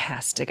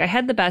 fantastic. I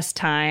had the best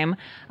time.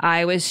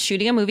 I was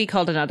shooting a movie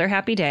called Another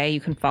Happy Day. You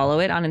can follow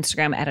it on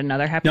Instagram at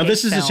Another Happy Day. Now,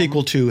 this is Film. a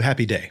sequel to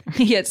Happy Day.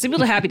 Yeah, it's a sequel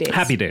to Happy Days.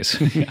 Happy Days.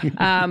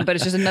 But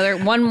it's just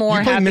one more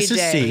You play Happy Mrs.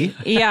 Day. C.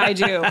 Yeah, I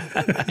do.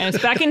 And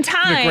it's back in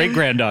time. The great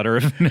granddaughter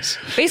of Miss.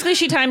 Basically,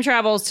 she time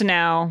travels to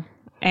now.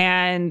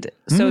 And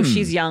so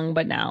she's young,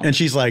 but now. And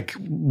she's like,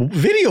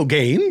 video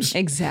games?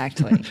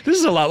 Exactly. This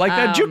is a lot like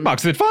that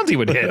jukebox that Fonzie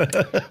would hit.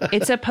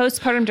 It's a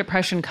postpartum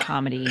depression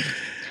comedy.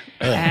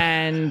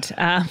 And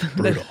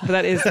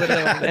that is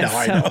literally what it is.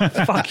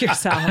 So fuck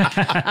yourself.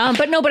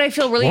 But I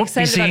feel really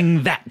excited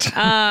about that.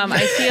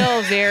 I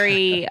feel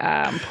very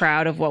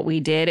proud of what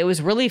we did. It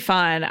was really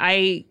fun.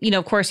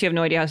 Of course, you have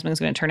no idea how something's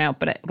going to turn out,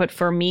 but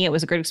for me, it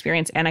was a great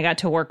experience. And I got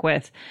to work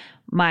with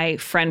my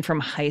friend from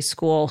high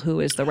school,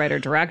 who is the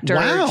writer-director.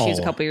 Wow. She's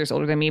a couple years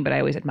older than me, but I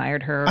always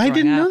admired her. I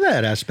didn't know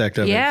that aspect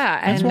of it. Yeah,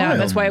 and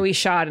that's why we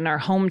shot in our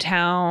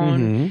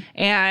hometown.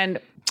 And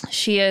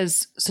she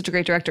is such a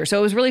great director. So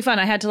it was really fun.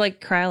 I had to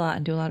cry a lot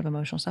and do a lot of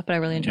emotional stuff, but I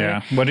really enjoyed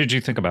it. What did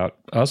you think about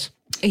us?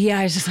 Yeah,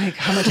 I was just like,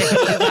 how much I hate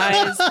you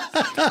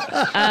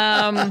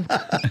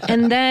guys.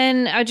 And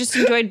then I just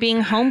enjoyed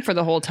being home for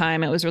the whole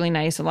time. It was really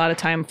nice. A lot of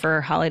time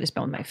for holiday to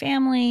spend with my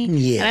family.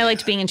 Yeah. And I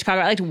liked being in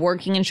Chicago. I liked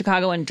working in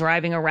Chicago and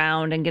driving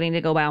around and getting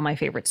to go by all my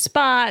favorite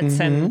spots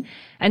and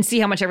see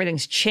how much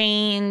everything's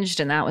changed.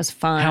 And that was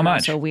fun. How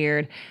much? So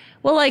weird.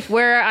 Well,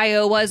 where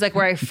I.O. was,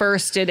 where I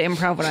first did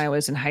improv when I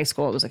was in high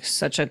school, it was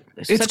such a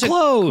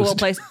cool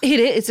place. It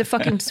is. It's a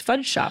fucking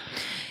fudge shop.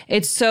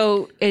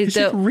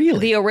 Really?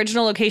 The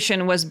original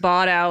location was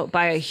bought out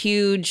by a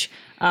huge,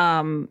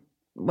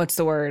 what's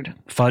the word?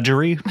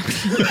 Fudgery?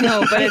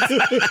 No, but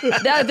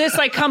it's this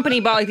company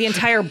bought the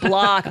entire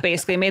block,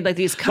 basically made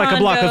these condos. Like a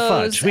block of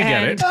fudge. We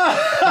get it.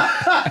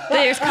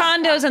 There's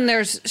condos and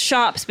there's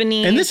shops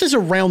beneath. And this is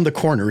around the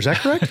corner, is that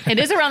correct? It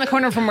is around the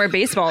corner from where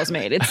baseball is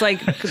made. It's the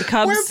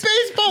Cubs. Where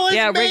baseball is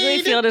made.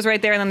 Wrigley Field is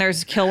right there, and then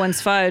there's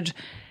Kilwin's Fudge.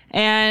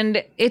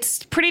 And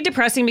it's pretty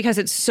depressing because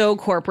it's so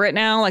corporate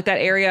now. That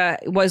area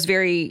was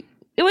it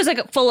was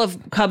full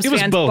of Cubs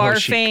fans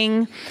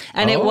barfing.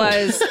 And it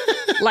was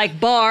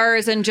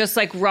bars and just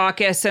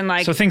raucous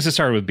and So things that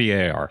started with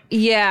BAR.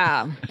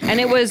 Yeah. And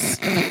it was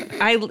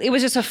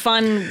just a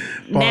fun,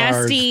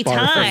 nasty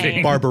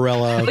time.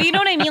 Barbarella. But you know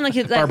what I mean?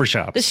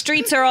 Barbershops. The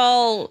streets are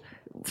all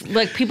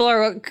people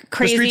are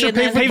crazy. The streets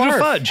are paved with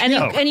fudge.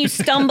 And you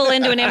stumble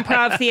into an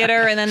improv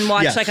theater and then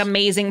watch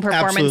amazing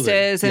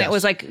performances. Absolutely. And it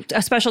was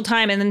a special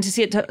time. And then to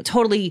see it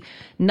totally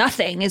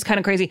nothing is kind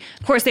of crazy.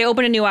 Of course, they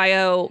opened a new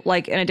I.O.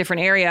 in a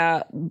different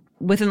area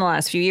within the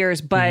last few years,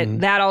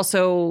 but that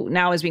also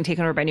now is being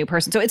taken over by a new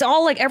person. So it's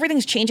all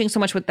everything's changing so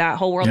much with that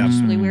whole world, which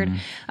is really weird.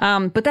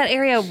 But that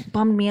area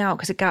bummed me out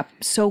because it got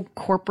so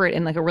corporate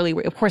and a really,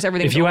 of course,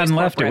 everything. If you hadn't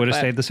left, it would have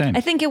stayed the same.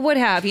 I think it would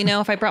have,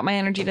 if I brought my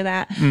energy to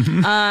that.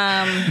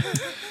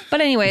 But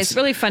anyway, it's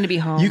really fun to be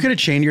home. You could have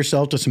chained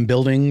yourself to some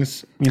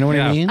buildings. You know what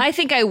I mean? I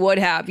think I would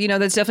have.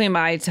 That's definitely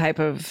my type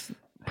of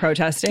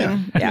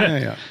protesting.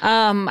 Yeah.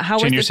 How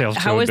was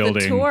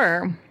the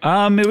tour?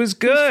 It was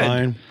good.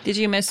 Fine. Did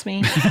you miss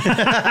me?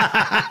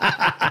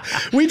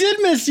 We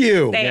did miss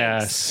you.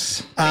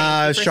 Thanks.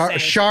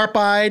 Yes.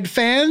 Sharp-eyed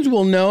fans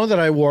will know that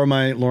I wore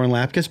my Lauren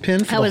Lapkus pin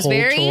for the whole tour.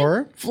 I was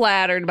very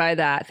flattered by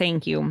that.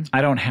 Thank you.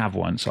 I don't have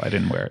one, so I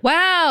didn't wear it.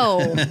 Wow.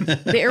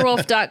 The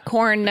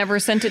Earwolf.corn never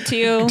sent it to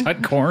you.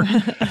 .corn?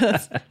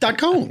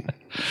 .corn.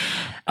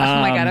 Oh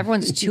my God,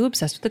 everyone's too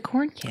obsessed with the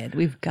Corn Kid.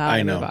 We've got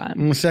to move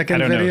on. The second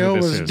video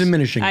was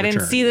diminishing I returns.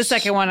 didn't see the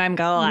second one. I'm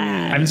glad.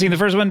 I haven't seen the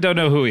first one. Don't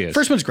know who he is.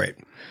 First one's great.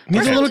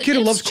 He's a little kid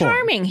who loves corn.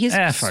 Charming. He's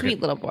a sweet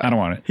little boy. I don't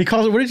want it. He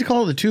calls it, what did he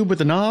call it? The tube with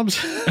the knobs?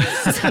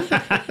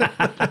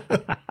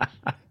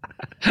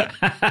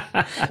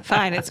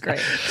 Fine, it's great.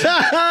 He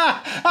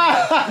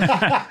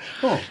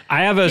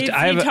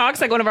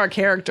talks like one of our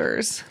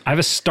characters. I have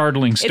a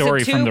startling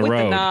story from the road. It's a tube with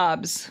the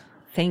knobs.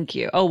 Thank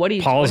you. Oh,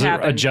 Paul's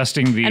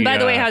adjusting the... And by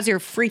the way, how's your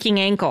freaking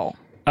ankle?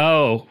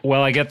 Oh,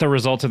 well, I get the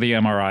result of the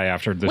MRI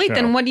after the show. Wait,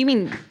 then what do you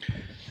mean?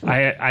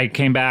 I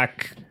came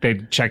back. They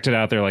checked it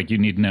out. They're like, you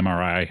need an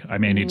MRI. I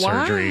may need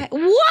surgery.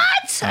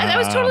 What? I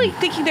was totally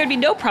thinking there'd be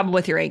no problem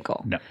with your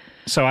ankle. No.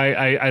 So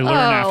I learned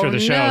after the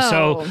show. No.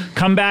 So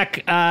come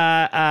back,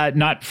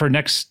 not for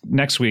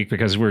next week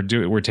because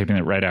we're taping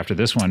it right after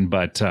this one,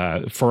 but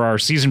for our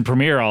season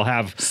premiere, I'll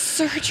have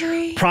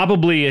surgery.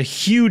 Probably a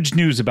huge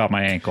news about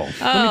my ankle.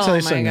 Let me tell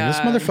you something. God. This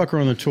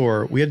motherfucker on the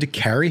tour, we had to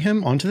carry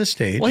him onto the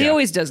stage. Well, he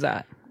always does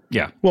that.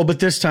 Yeah. Well, but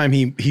this time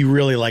he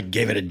really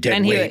gave it a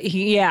dead weight.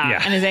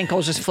 And his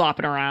ankle's just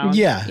flopping around.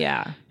 Yeah.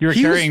 Yeah. You're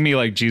carrying me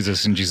like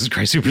Jesus in Jesus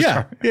Christ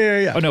Superstar.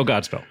 Yeah. Oh no,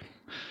 Godspell.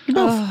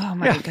 Oh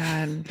my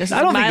God! This is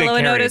a Milo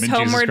and Otis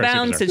Homeward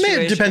Bound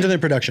situation. It depends on their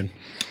production.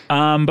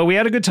 But we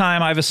had a good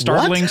time. I have a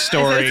startling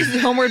story. This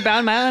is Homeward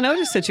Bound Milo and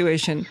Otis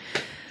situation.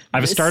 I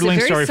have a startling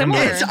story from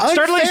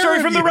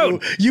the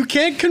road. You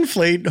can't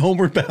conflate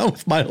Homeward Bound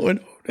with Milo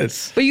and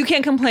Otis. But you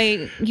can't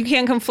conflate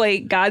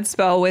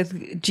Godspell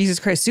with Jesus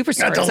Christ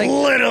Superstar. That's a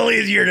little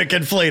easier to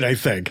conflate, I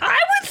think. I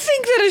would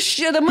think that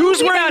the movie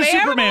Who's wearing about a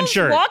Superman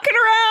shirt? Walking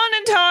around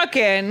and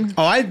talking.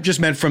 Oh, I just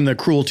meant from the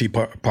cruelty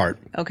part.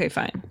 Okay,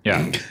 fine.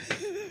 Yeah.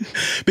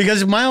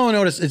 Because Milo and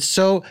Otis,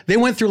 they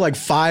went through like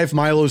 5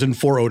 Milos and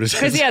 4 Otises.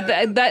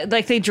 Because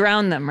like they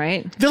drowned them,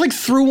 right? They like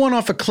threw one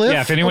off a cliff.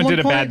 Yeah, if anyone did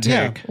a bad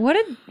take. What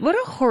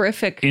a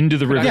horrific. Into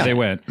the river they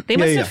went. They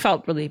must have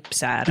felt really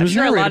sad. I'm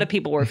sure a lot of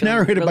people were feeling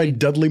narrated really by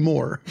Dudley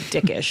Moore.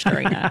 Dickish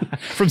during that.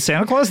 From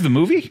Santa Claus, the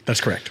movie?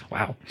 That's correct.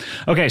 Wow.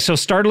 Okay, so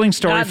startling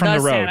story Not from the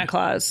road. Santa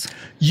Claus.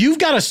 You've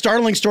got a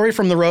startling story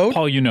from the road?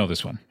 Paul, you know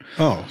this one.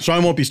 Oh, so I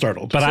won't be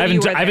startled. But I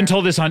haven't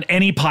told this on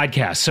any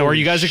podcast. So are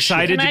you guys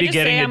excited to be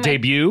getting a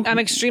debut? I'm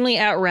extremely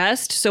at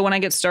rest, so when I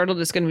get startled,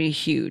 it's going to be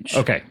huge.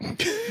 Okay.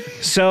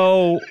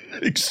 So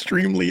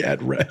extremely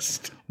at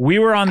rest. We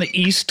were on the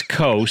East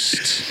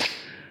Coast,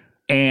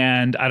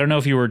 and I don't know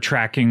if you were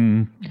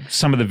tracking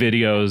some of the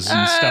videos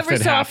and stuff every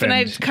that so happened.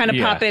 often I kind of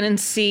pop in and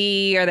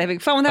see, are they having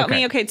fun without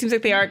me? Okay, it seems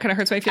like they are. It kind of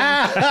hurts my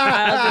feelings.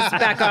 I'll just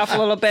back off a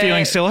little bit.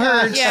 Feeling still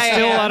hurts.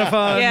 Still a lot of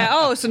fun. Yeah.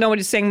 Oh, so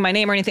nobody's saying my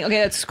name or anything.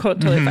 Okay, that's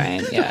totally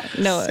fine. Yeah.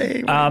 No,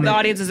 the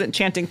audience isn't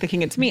chanting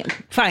thinking it's me.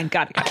 Fine.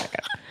 Got it.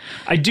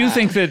 I do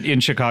think that in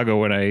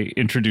Chicago, when I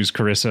introduced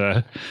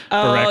Carissa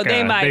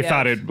Barreca, they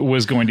thought it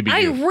was going to be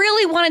you.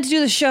 Really wanted to do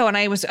the show, and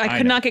I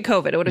could not get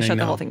COVID. It would have shut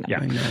the whole thing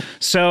down. Yeah.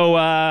 So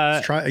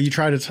you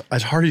tried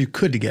as hard as you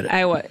could to get it.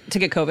 To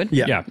get COVID?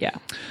 Yeah.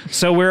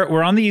 So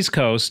we're on the East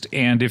Coast,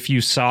 and if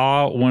you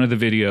saw one of the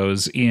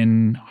videos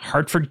in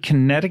Hartford,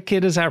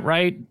 Connecticut, is that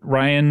right?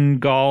 Ryan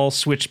Gall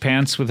switched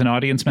pants with an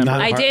audience member.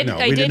 I did. No,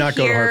 we did not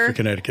go to Hartford,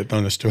 Connecticut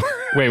on this tour.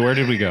 Wait, where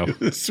did we go?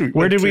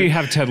 Where did we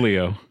have Ted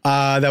Leo?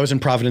 That was in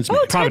Providence.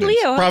 Oh, Ted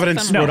Leo.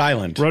 Providence, Rhode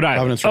Island. Rhode Island.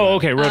 Providence, Rhode Island.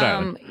 Okay, Rhode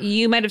Island.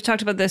 You might have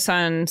talked about this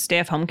on Stay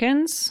F.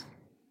 Homekins.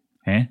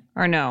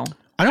 Or no?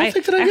 I don't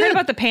think that I did. I heard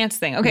about the pants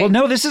thing. Okay. Well,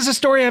 no, this is a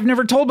story I've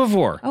never told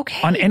before.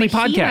 Okay. On any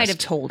podcast. He might have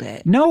told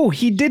it. No,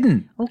 he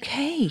didn't.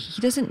 Okay.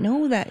 He doesn't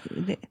know that.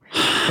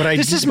 But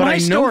this is my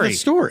story. Know the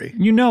story.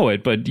 You know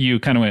it, but you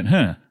kind of went,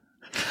 huh.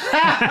 All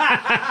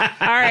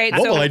right.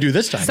 What will I do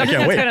this time? Something I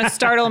can't that's wait. going to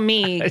startle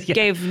me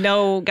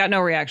got no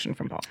reaction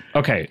from Paul.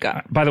 Okay.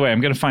 By the way, I'm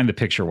going to find the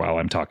picture while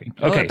I'm talking.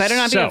 Okay. It better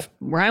not be of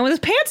Ryan with his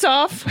pants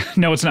off.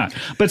 No, it's not.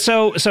 But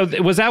so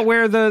was that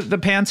where the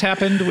pants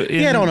happened?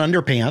 He had on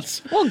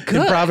underpants. Well,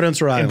 good. In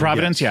Providence, Rhode Island. In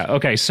Providence, yes. yeah.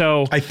 Okay,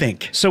 so I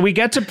think. So we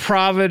get to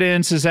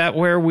Providence. Is that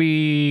where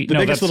we? The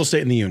biggest little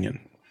state in the Union.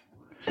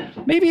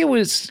 Maybe it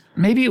was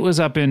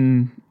up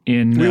in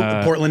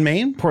Portland,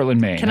 Maine.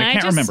 Portland, Maine. I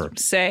can't remember.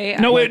 Say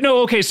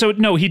no. Okay, so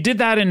no, he did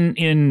that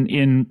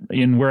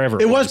in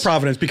wherever it was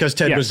Providence because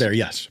Ted was there.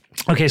 Yes.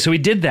 Okay, so he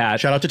did that.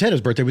 Shout out to Ted.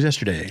 His birthday was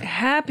yesterday.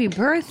 Happy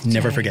birthday.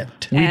 Never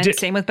forget.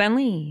 Same with Ben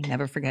Lee.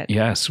 Never forget.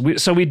 Yes.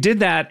 So we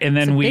did that, and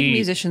then big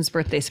musician's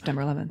birthday,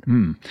 September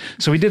 11th.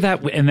 So we did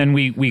that, and then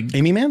we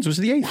Amy Manns was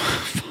the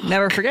 8th.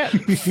 Never forget.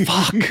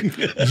 Fuck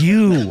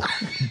you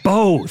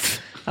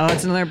both. Oh,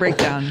 it's another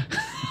breakdown.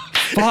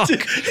 Fuck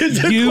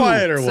it's you. A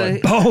quieter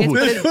one.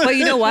 Both. But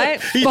you know what?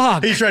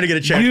 Fuck. He's trying to get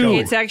a check.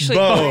 It's actually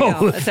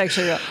both. It's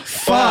actually real.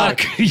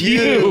 Fuck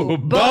you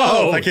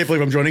both. I can't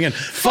believe I'm joining in.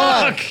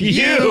 Fuck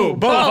you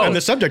both. I'm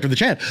the subject of the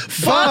chant.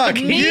 Fuck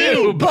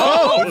you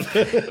both.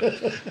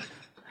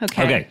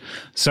 Okay.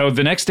 So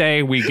the next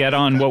day we get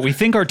on what we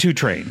think are 2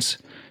 trains.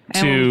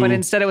 But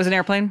instead it was an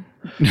airplane?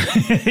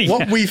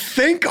 What we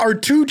think are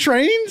 2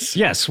 trains?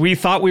 Yes, we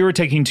thought we were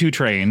taking 2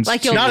 trains.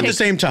 Like not at the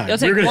same time.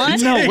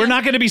 No, we're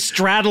not going to be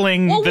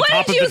straddling the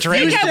top of the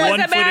train.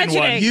 One foot in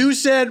one. You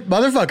said,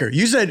 motherfucker,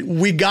 you said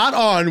we got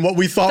on what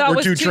we thought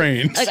were 2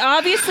 trains. Like,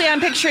 obviously,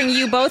 I'm picturing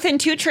you both in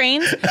 2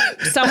 trains.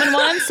 Some in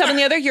one, some in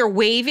the other. You're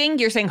waving.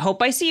 You're saying,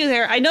 hope I see you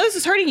there. I know this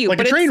is hurting you, like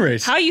but a train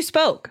race. How you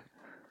spoke.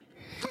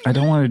 I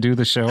don't want to do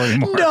the show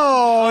anymore.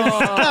 No,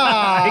 stop.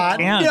 I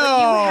can't. No.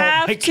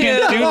 I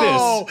can't do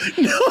this.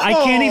 No. I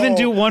can't even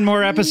do one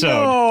more episode.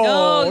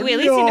 No, we at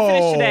least need to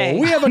finish today.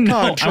 We have a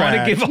contract. I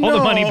want to give all the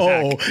money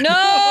back. No.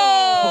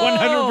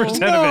 100%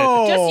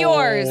 of it. Just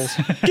yours.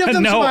 Give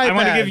them no, some I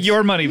want to give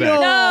your money back.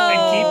 No. And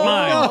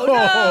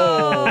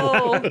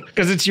keep mine.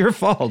 Because it's your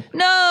fault.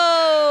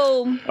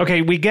 No.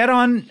 Okay, we get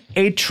on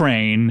a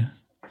train.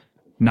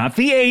 Not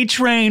the A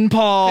train,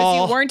 Paul.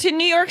 Because you weren't in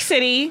New York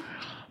City.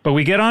 But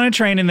we get on a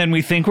train and then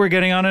we think we're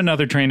getting on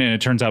another train and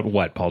it turns out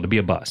what, Paul? To be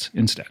a bus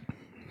instead.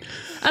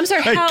 I'm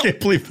sorry. I can't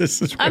believe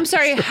this is. I'm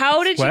sorry.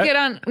 How did you get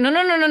on?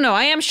 No.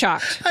 I am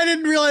shocked. I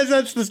didn't realize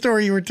that's the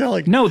story you were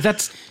telling. No,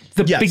 that's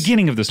the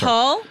beginning of the story.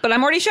 Paul, but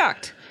I'm already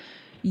shocked.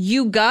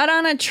 You got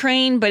on a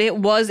train, but it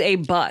was a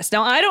bus.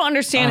 Now, I don't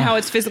understand how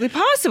it's physically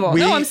possible.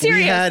 No, I'm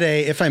serious. We had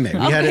if I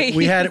may,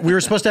 we were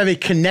supposed to have a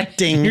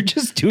connecting You're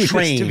just doing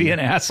train. this to be an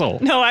asshole.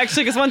 No,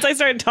 actually, because once I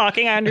started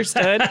talking, I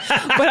understood.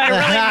 But I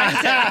really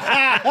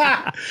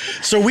meant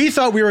it. So we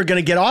thought we were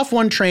going to get off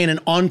one train and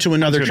onto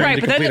another train right,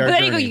 to but complete our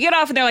then journey. you get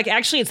off and they're like,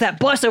 actually, it's that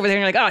bus over there.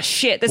 And you're like, oh,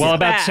 shit, this is bad. Well,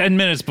 about 10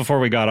 minutes before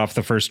we got off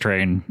the first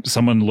train,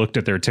 someone looked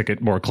at their ticket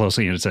more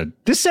closely and it said,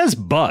 this says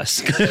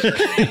bus.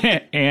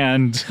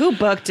 And who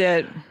booked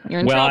it? You're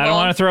in well, trouble. I don't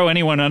want to throw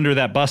anyone under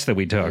that bus that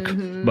we took,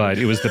 but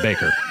it was the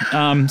baker.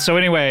 So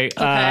anyway,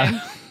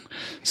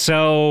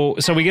 So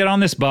we get on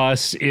this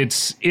bus.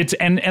 It's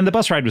and the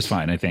bus ride was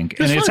fine, I think.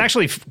 It's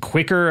actually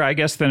quicker, I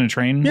guess, than a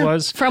train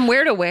was. From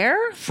where to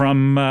where?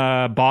 From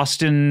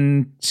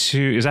Boston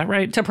to, is that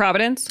right? To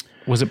Providence.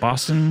 Was it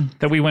Boston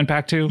that we went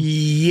back to?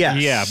 Yes.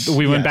 Yeah,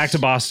 we went back to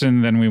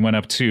Boston, then we went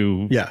up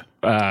to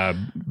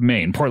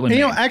Maine, Portland,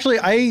 Maine. Actually,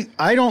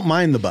 I don't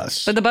mind the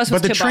bus. But the bus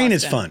was But the to train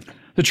Boston. is fun.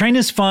 The train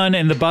is fun,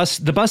 and the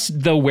bus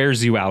though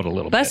wears you out a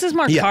little bit. Bus is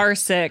more car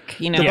sick,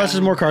 you know. The bus is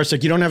more car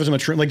sick. You don't have as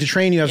much room. Like the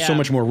train, you have so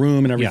much more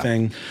room and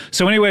everything.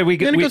 So anyway,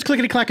 then it goes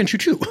clickety clack and choo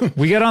choo.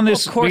 We get on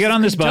this. We get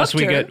on this bus.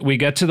 We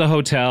get to the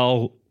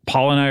hotel.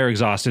 Paul and I are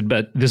exhausted,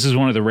 but this is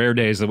one of the rare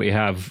days that we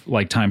have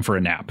like time for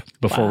a nap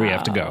before we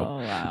have to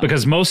go.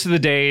 Because most of the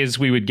days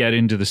we would get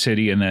into the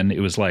city and then it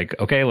was like,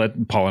 okay,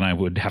 Paul and I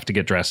would have to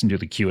get dressed and do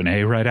the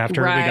Q&A right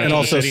after. Right. We got and to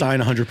also the city. sign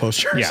 100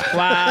 posters. Yeah.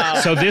 Wow.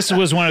 So this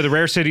was one of the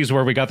rare cities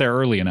where we got there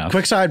early enough.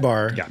 Quick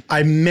sidebar. Yeah.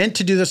 I meant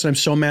to do this and I'm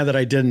so mad that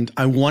I didn't.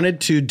 I wanted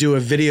to do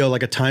a video,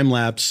 like a time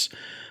lapse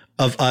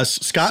of us.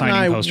 Scott Signing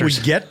and I posters.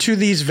 would get to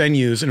these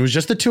venues and it was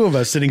just the two of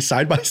us sitting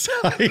side by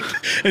side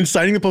and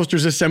signing the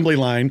posters assembly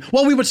line.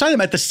 Well, we would sign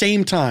them at the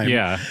same time.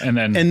 Yeah. And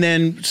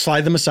then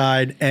slide them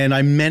aside. And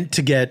I meant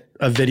to get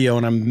a video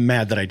and I'm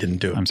mad that I didn't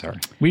do it. I'm sorry.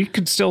 We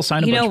could still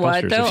sign a You bunch know of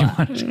what, posters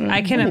though? if you wanted.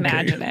 I can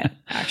imagine it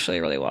actually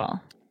really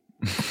well.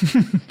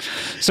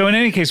 So in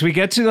any case, we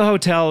get to the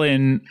hotel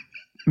in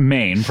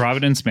Maine,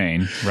 Providence,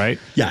 Maine, right?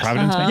 Yes.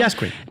 Providence, Maine? Yes,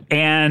 Queen.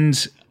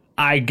 And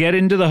I get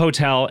into the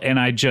hotel and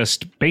I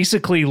just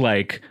basically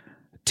like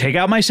take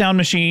out my sound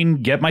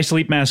machine, get my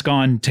sleep mask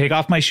on, take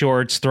off my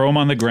shorts, throw them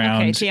on the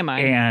ground, Okay,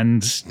 TMI.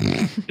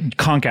 and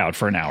conk out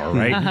for an hour,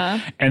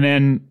 right? And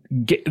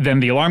then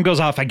the alarm goes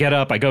off. I get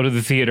up, I go to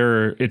the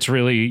theater. It's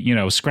really,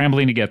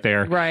 scrambling to get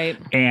there. Right.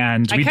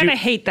 And I kind of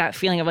hate that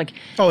feeling of like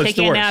it's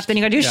taking the a worst. nap, then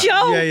you got to do a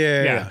show.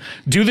 Yeah.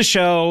 Do the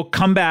show,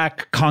 come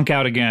back, conk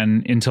out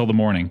again until the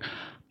morning.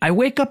 I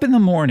wake up in the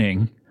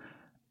morning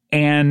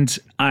and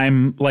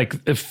I'm like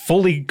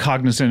fully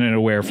cognizant and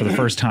aware for the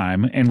first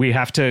time. And we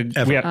have to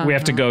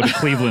go to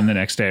Cleveland the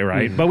next day,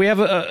 right? But we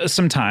have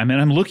some time and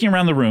I'm looking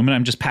around the room and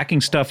I'm just packing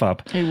stuff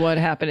up. Hey, what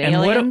happened? And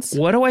Aliens?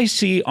 what do I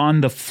see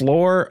on the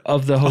floor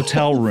of the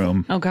hotel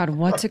room? Oh God,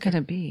 what's it going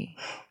to be?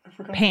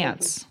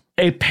 Pants.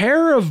 A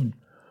pair of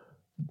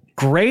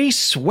gray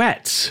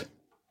sweats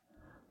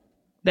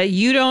That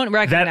you don't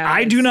recognize. that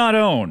I do not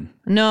own.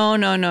 No.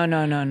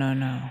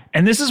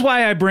 And this is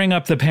why I bring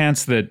up the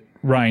pants that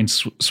Ryan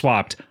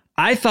swapped.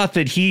 I thought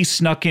that he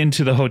snuck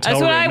into the hotel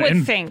That's room what I would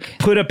and think.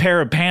 put a pair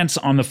of pants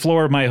on the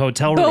floor of my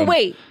hotel room. But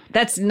wait,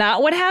 that's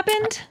not what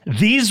happened?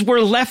 These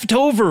were left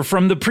over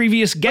from the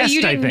previous guest, But you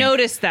I didn't think.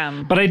 notice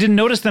them. But I didn't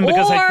notice them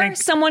because I think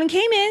someone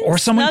came in. Or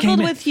someone snuggled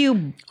came in. with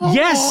you.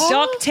 Yes.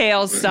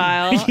 DuckTales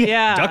style.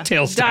 Yeah.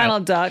 DuckTales style.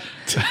 Donald Duck.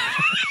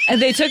 And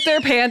they took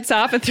their pants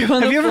off and threw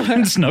on Have the you ever floor.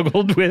 been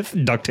snuggled with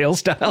DuckTales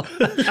style?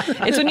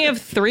 It's when you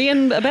have 3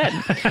 in a bed.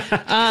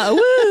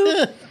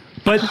 Woo.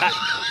 But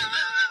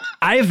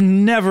I've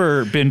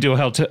never been to a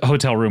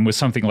hotel room with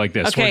something like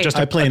this. Okay. Where just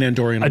I play an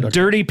Andorian. a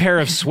dirty pair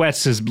of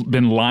sweats has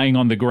been lying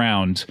on the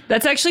ground.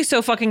 That's actually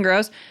so fucking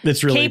gross.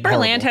 It's really Kate Berland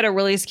horrible. had a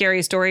really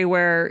scary story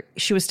where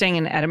she was staying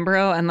in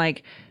Edinburgh and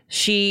like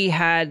she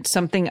had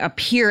something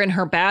appear in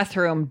her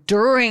bathroom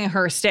during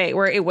her stay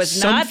where it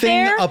was not Something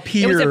there.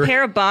 appear. It was a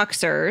pair of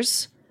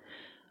boxers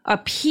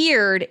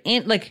appeared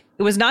in like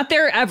it was not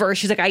there ever.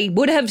 She's like, I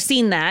would have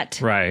seen that.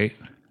 Right.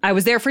 I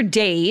was there for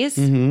days,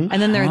 and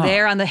then they're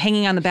there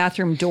hanging on the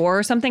bathroom door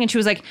or something. And she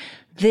was like,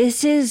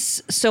 "This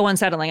is so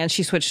unsettling." And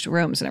she switched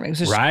rooms and everything. It was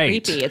just Right.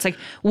 creepy. It's like,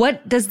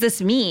 what does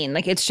this mean?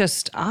 Like, it's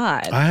just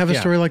odd. I have a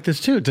story like this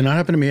too. It did not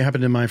happen to me. It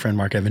happened to my friend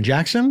Mark Evan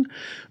Jackson.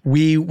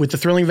 We, with the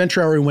Thrilling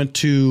Adventure Hour, we went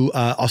to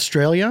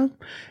Australia,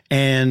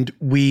 and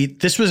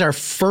this was our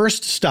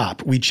first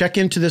stop. We check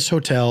into this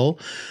hotel,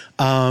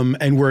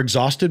 and we're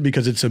exhausted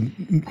because it's the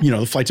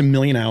flight's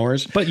 1,000,000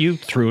 hours. But you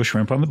threw a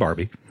shrimp on the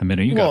Barbie the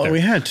minute you got Well, there.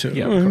 we had to.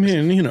 Yeah, of I course.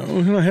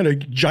 mean, I had a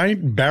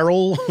giant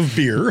barrel of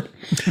beer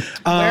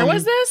Where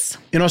was this?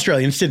 in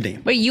Australia, in Sydney.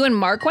 Wait, you and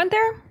Mark went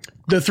there?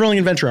 The Thrilling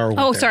Adventure Hour. Oh,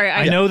 went there. sorry.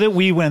 I know that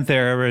we went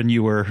there and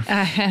you were...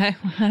 I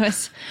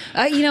was,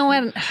 you know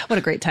what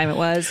a great time it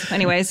was.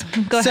 Anyways,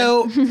 go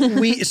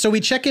ahead. So we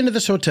check into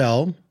this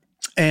hotel,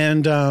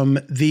 and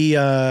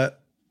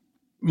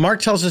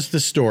Mark tells us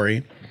this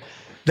story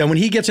that when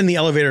he gets in the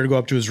elevator to go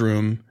up to his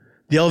room,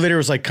 the elevator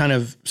was like kind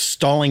of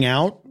stalling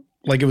out,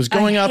 like it was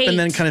going up and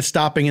then kind of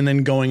stopping and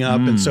then going up,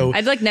 and so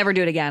I'd like never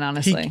do it again,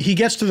 honestly. he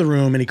gets to the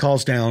room and he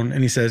calls down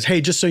and he says, "Hey,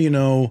 just so you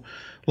know,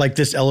 like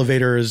this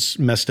elevator is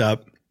messed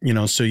up,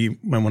 so you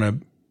might want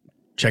to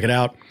check it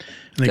out."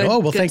 And they Good- go, "Oh,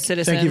 well, good thank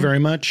citizen. you very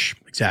much."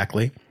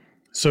 Exactly.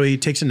 So he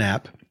takes a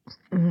nap.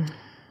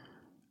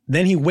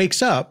 Then he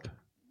wakes up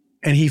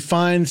and he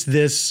finds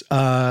this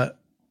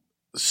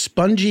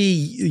spongy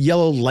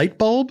yellow light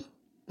bulb,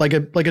 like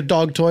a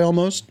dog toy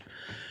almost.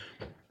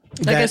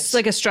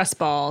 like a stress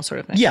ball sort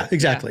of thing. Yeah,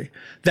 exactly.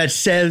 That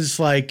says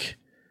like,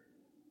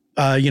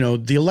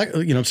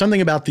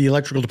 something about the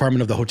electrical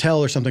department of the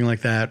hotel or something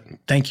like that.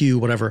 Thank you,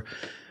 whatever.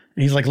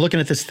 And he's like looking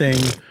at this thing,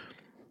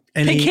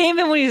 And He came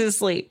in when he was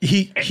asleep.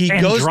 He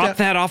and goes dropped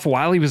that off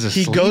while he was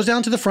asleep. He goes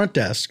down to the front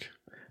desk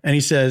and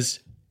he says,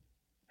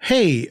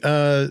 "Hey,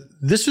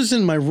 this was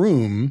in my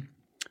room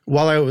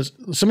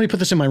somebody put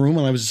this in my room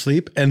while I was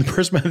asleep." And the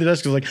person behind the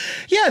desk was like,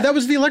 "Yeah, that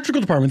was the electrical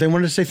department. They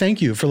wanted to say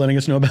thank you for letting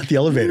us know about the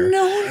elevator."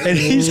 No. And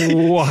he said,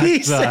 What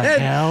the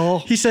hell?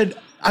 He said,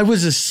 "I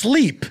was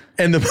asleep."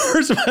 And the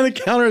person behind the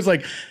counter is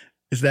like,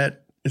 Is that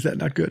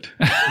not good?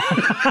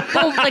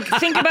 Well, like,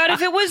 think about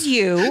if it was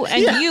you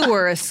and you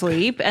were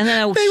asleep and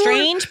then a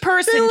strange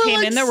person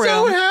came in the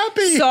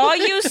room, saw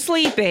you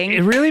sleeping.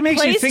 It really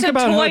makes you think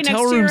about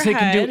hotel rooms. They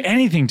can do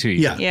anything to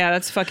you. Yeah,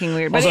 that's fucking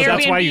weird. Also, But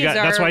that's why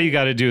Airbnbs you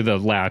got to do the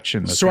latch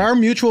and the So thing. our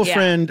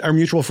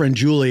mutual friend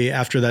Julie,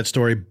 after that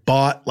story,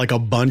 bought like a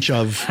bunch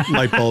of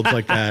light bulbs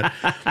like that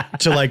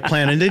to like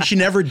plan. And then she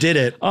never did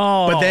it.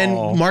 But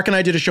then Mark and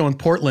I did a show in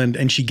Portland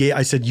and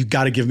I said, "You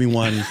got to give me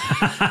one."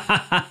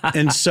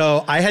 And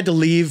so I had to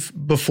leave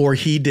before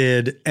he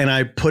did, and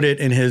I put it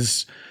in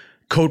his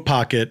coat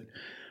pocket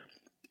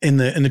in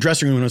the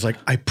dressing room, and I was like,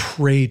 "I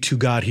pray to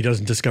God he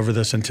doesn't discover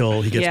this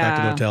until he gets back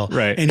to the hotel."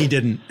 Right. And he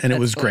didn't, and it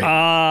was great.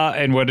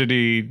 And what did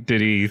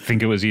he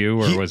think it was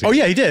you, or was he? Oh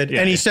yeah, he did.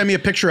 And he sent me a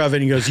picture of it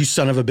and he goes, "You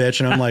son of a bitch."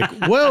 And I'm like,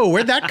 "Whoa,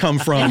 where'd that come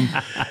from?"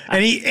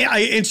 And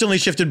I instantly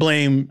shifted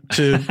blame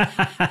to,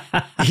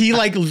 he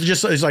like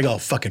just is like, "Oh,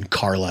 fucking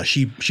Carla.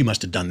 She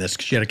must have done this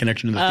because she had a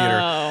connection to the theater."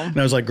 And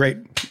I was like, "Great."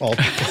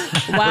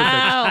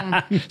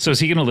 Wow. So is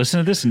he going to listen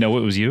to this and know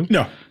it was you?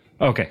 No.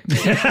 Okay.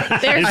 Is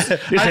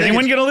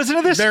anyone going to listen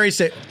to this? Very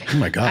safe. Oh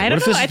my God. I What don't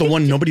if this know. is the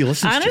one nobody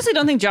listens I to? honestly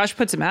don't think Josh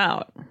puts him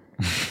out.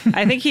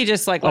 I think he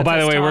just like. Oh, by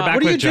the way, we're back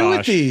What do you with do with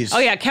Josh. these? Oh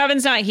yeah,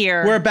 Kevin's not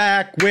here. We're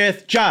back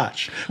with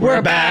Josh.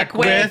 We're back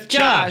with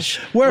Josh.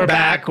 We're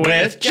back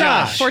with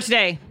Josh. For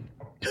today.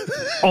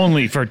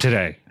 Only for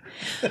today.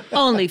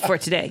 Only for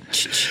today.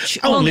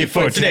 Only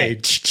for today.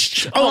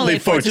 Only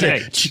for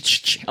today.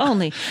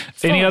 Only.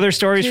 Any other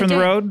stories from the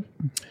road?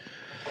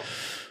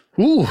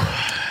 Ooh.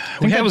 I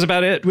think that was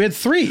about it. We had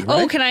 3, right?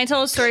 Oh, can I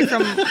tell a story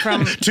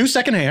from 2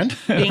 secondhand.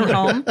 being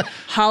home?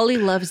 Holly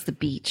loves the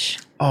beach.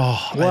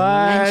 Oh, What?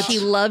 And she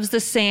loves the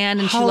sand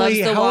and Holly,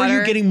 she loves the how water. are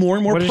you getting more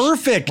and more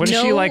perfect? What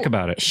does she like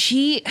about it?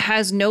 She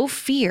has no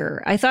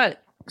fear. I thought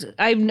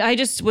I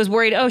just was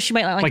worried. Oh, she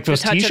might not like the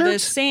those touch of the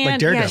t-shirts? sand. Like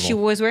Daredevil. Yeah, she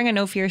was wearing a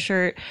no fear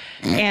shirt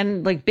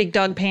and like big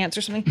dog pants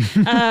or something.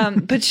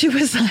 But she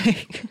was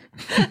like,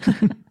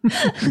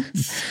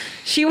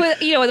 she was,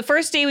 the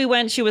first day we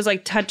went, she was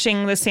like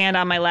touching the sand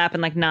on my lap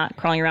and like not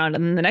crawling around.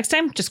 And then the next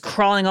time, just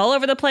crawling all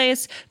over the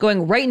place,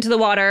 going right into the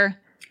water.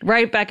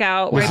 Right back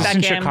out, Was right this back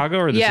in in. Chicago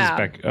or this is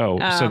back? Oh,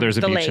 so there's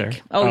a the beach lake. there.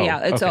 Oh, yeah,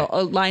 it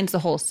okay. lines the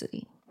whole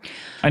city.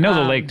 I know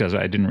the lake does.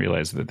 I didn't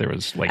realize that there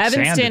was like sand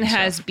Evanston and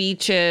has stuff.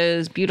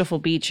 beaches, beautiful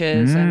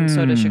beaches, and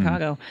so does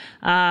Chicago.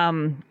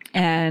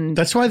 And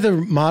That's why the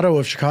motto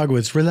of Chicago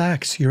is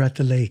relax, you're at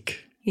the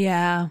lake.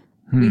 yeah,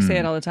 we say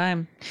it all the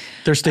time.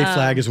 Their state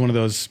flag is one of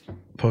those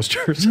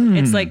posters.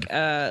 It's like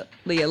the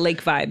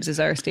lake vibes is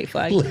our state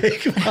flag.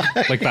 Lake.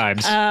 Like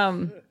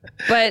vibes.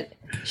 But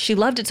she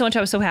loved it so much.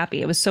 I was so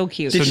happy. It was so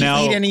cute. Did she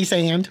now- eat any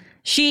sand?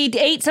 She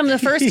ate some the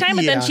first time,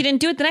 but Yeah. then she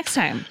didn't do it the next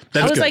time.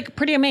 That's I was good. like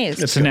pretty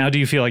amazed. So now do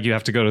you feel like you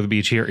have to go to the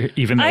beach here,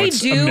 even though I it's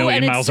a do,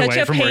 million and miles it's such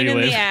away a from where pain you in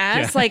live? the ass.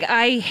 Yeah. Like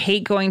I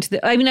hate going to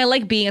the. I mean, I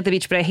like being at the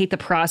beach, but I hate the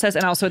process,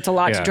 and also it's a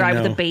lot Yeah, to drive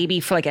I with know. the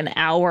baby for like an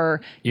hour,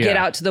 get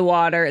Yeah. out to the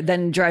water,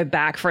 then drive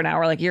back for an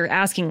hour. Like you're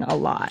asking a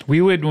lot. We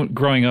would,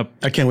 growing up,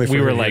 I can't wait for we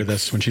her were to hear like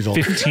this when she's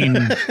older.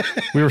 15,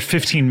 we were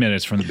 15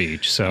 minutes from the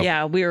beach. So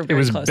Yeah, we were it very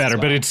was close better, as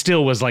but well. it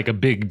still was like a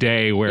big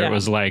day where Yeah. it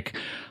was like,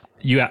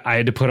 I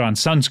had to put on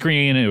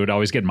sunscreen and it would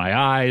always get in my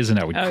eyes and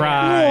I would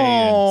cry.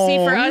 and- See,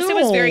 for us, it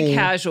was very no.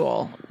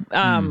 casual.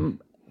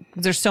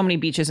 There's so many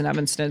beaches in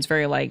Evanston. It's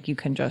very like you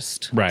can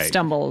just Right.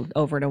 stumble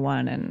over to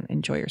one and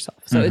enjoy yourself.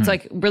 So it's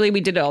like really we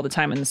did it all the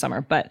time in the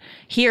summer. But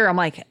here I'm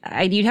like,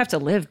 you'd have to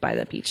live by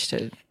the beach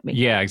to make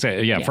Yeah,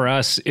 exactly. Yeah, for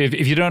us,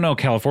 if you don't know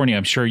California,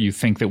 I'm sure you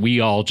think that we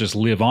all just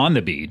live on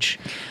the beach.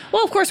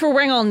 Well, of course, we're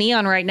wearing all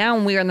neon right now,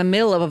 and we are in the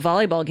middle of a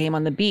volleyball game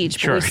on the beach.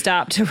 Sure. But we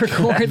stopped to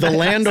record The this.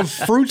 land of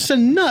fruits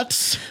and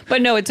nuts.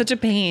 But no, it's such a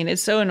pain.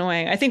 It's so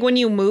annoying. I think when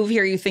you move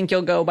here, you think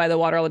you'll go by the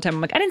water all the time.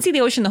 I'm like, I didn't see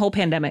the ocean the whole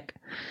pandemic.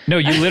 No,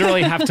 you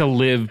literally have to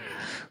live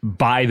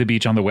by the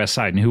beach on the west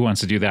side. And who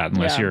wants to do that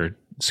unless Yeah. you're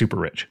super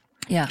rich?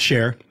 Yeah.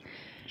 Cher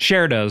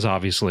Cher does,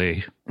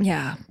 obviously.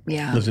 Yeah.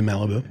 Yeah. lives in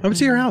Malibu. I would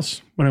see her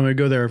house when I would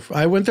go there.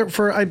 I went there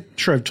I'm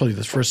sure I've told you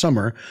this, for a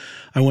summer.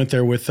 I went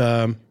there with,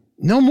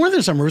 no more than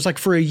a summer. It was like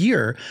for a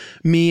year.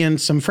 Me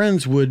and some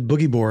friends would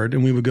boogie board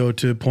and we would go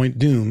to Point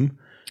Doom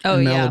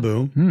in yeah.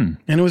 Malibu. And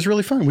it was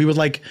really fun. We would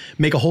like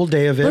make a whole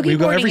day of it. Boogie We would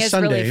go boarding every is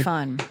Sunday. really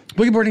fun.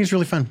 Boogie boarding is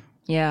really fun.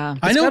 Yeah.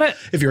 I know gotta-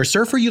 if you're a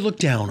surfer, you look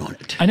down on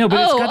it. I know, but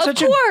it's Oh, got of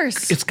such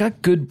course. it's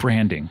got good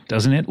branding,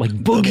 doesn't it? Like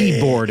boogie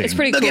boarding. It's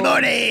pretty Boogie cool.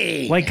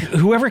 boarding. Like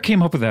whoever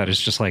came up with that is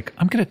just like,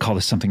 I'm going to call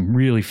this something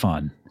really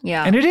fun.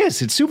 Yeah. And it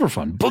is. It's super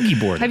fun. Boogie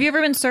boarding. Have you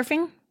ever been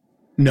surfing?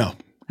 No.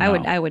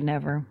 I would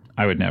never.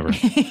 I would never.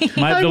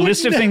 The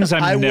list of things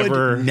I would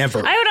never.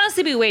 I would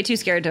honestly be way too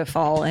scared to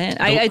fall in.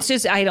 I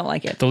don't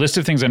like it. The list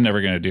of things I'm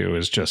never going to do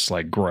is just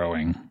like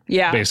growing.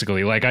 Yeah.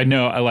 Basically. Like I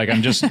know, like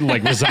I'm just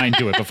like resigned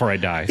to it before I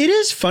die. It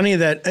is funny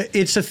that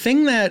it's a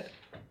thing that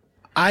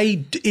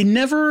it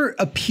never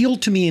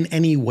appealed to me in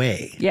any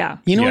way. Yeah.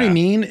 You know what I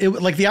mean?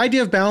 Like the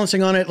idea of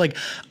balancing on it, like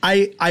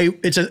I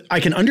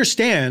can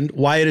understand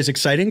why it is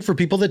exciting for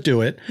people that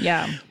do it.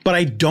 Yeah. But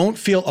I don't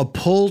feel a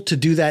pull to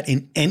do that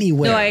in any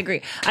way. No, I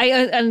agree.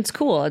 And it's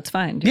cool. It's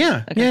fine. Dude.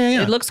 Yeah. Okay.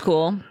 Yeah. It looks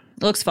cool.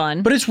 It looks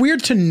fun. But it's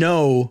weird to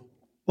know,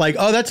 like,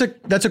 oh, that's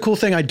a cool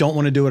thing. I don't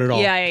want to do it at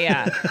all.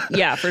 Yeah.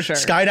 Yeah, for sure.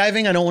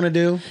 Skydiving, I don't want to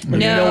do.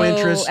 No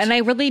interest. And I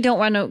really don't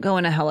want to go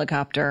in a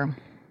helicopter.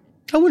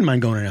 I wouldn't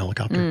mind going in a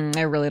helicopter.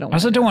 I really don't. I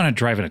also don't want to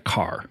drive in a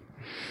car.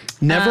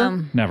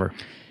 Never? Never.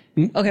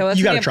 Okay, well, that's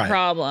You gotta a try it.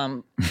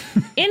 problem.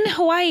 In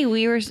Hawaii,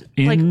 we were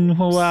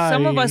Hawaii.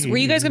 Some of us. Were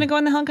you guys going to go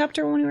in the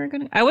helicopter when we were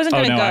going? I wasn't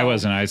going to go. I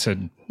wasn't. I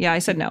said. Yeah, I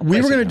said no.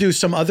 We were going to do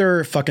some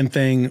other fucking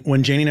thing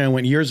when Janie and I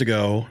went years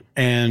ago,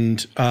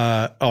 and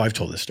I've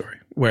told this story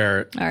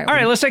where. All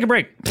right, let's take a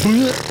break.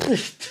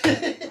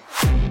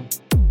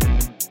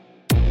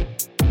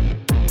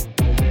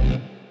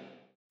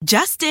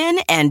 Just in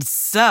and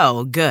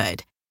so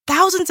good.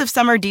 Thousands of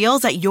summer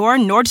deals at your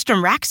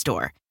Nordstrom Rack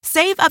store.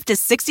 Save up to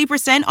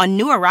 60% on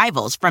new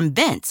arrivals from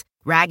Vince,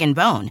 Rag &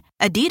 Bone,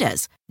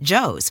 Adidas,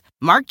 Joe's,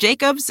 Marc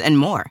Jacobs, and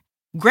more.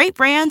 Great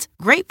brands,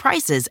 great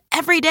prices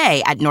every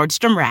day at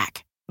Nordstrom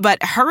Rack.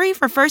 But hurry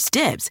for first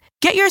dibs.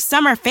 Get your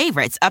summer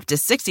favorites up to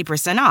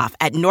 60% off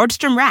at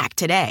Nordstrom Rack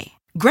today.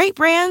 Great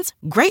brands,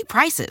 great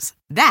prices.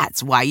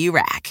 That's why you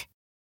rack.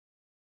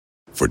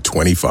 For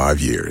 25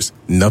 years,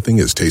 nothing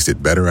has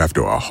tasted better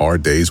after a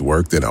hard day's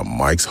work than a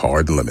Mike's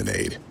Hard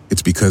Lemonade.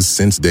 It's because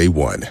since day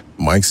one,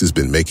 Mike's has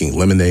been making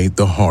lemonade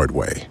the hard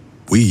way.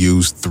 We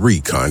use 3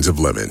 kinds of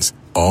lemons,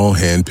 all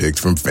hand-picked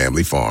from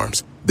family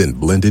farms, then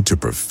blended to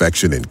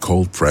perfection and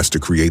cold-pressed to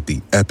create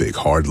the epic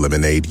hard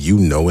lemonade you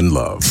know and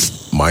love.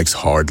 Mike's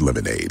Hard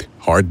Lemonade.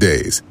 Hard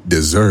days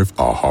deserve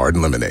a hard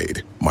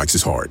lemonade. Mike's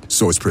is hard,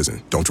 so is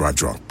prison. Don't drive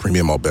drunk.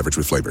 Premium malt beverage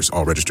with flavors.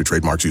 All registered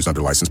trademarks used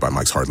under license by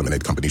Mike's Hard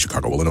Lemonade Company,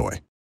 Chicago, Illinois.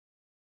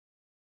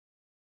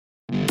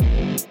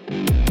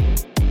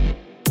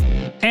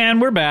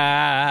 And we're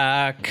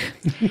back.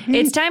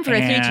 It's time for a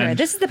three-chair.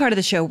 This is the part of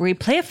the show where we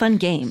play a fun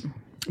game.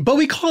 But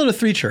we call it a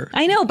 3-chair.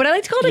 I know, but I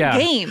like to call it a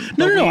game.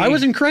 No, I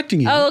wasn't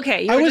correcting you. Oh,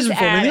 okay. I was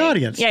informing the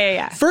audience.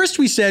 Yeah. First,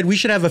 we said we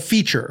should have a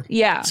feature.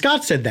 Yeah.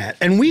 Scott said that,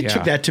 and we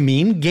took that to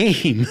mean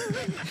game.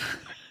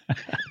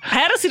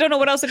 I honestly don't know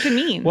what else it could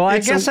mean. Well, I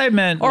guess I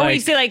meant. Or we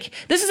say, like,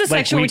 this is a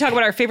section where we talk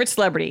about our favorite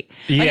celebrity.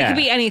 Like, it could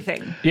be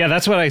anything. Yeah,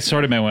 that's what I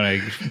sort of meant when I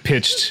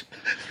pitched.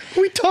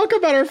 We talk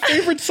about our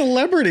favorite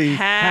celebrity.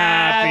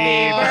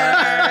 Happy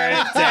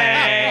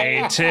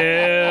birthday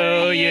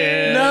to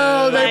you.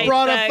 No, they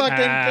brought a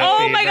fucking.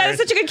 Oh my God, it's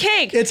such a good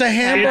cake. It's a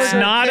hamburger. It's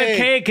not a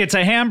cake. It's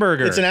a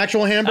hamburger. It's an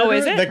actual hamburger. Oh,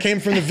 is it? That came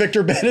from the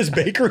Victor Bennis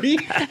Bakery.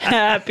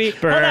 Happy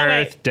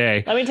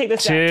birthday. Let me take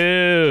this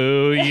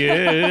to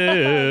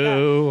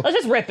you. Let's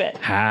just rip it.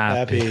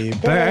 Happy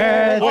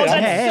birthday. Oh,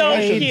 that's so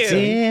cute.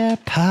 Dear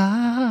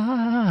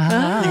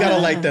Pa. You gotta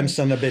like them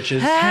son of bitches.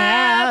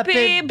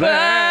 Happy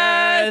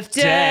birthday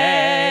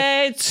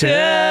to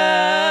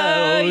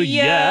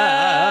you.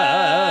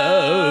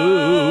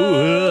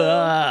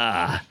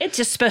 It's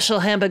a special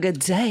hamburger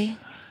day.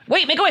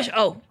 Wait, make a wish.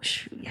 Oh,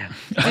 yeah.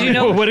 Did you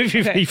know? What if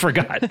you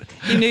forgot?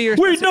 You knew you were.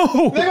 Wait, no.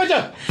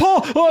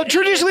 Paul,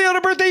 traditionally on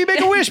a birthday, you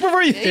make a wish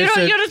before you. You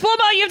don't just pull them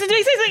out. You have to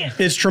do something.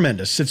 It's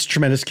tremendous. It's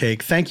tremendous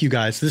cake. Thank you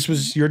guys. This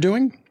was your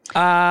doing?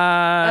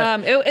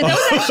 That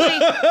was actually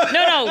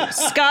no.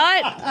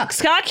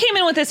 Scott came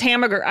in with this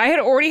hamburger. I had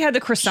already had the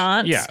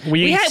croissants. Yeah,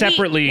 we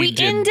separately. We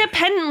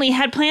independently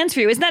had plans for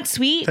you. Isn't that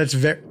sweet? That's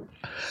very.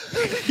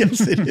 Yes,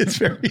 it is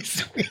very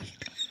sweet.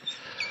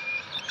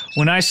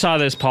 When I saw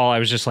this, Paul, I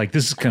was just like,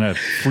 this is going to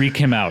freak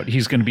him out.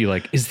 He's going to be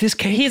like, is this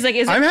cake? He's like,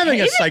 is it I'm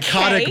having a is it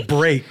psychotic cake?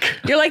 break.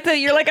 You're like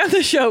on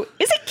the show.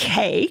 Is it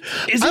cake?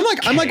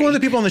 I'm like one of the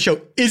people on the show.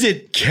 Is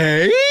it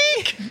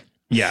cake?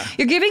 Yeah.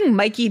 You're giving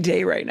Mikey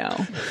Day right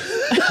now.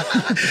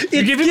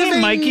 You're giving me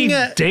Mikey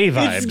Day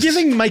vibes. It's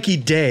giving Mikey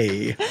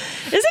Day. Is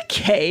it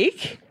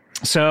cake?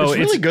 So it's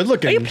really good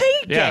looking. Are you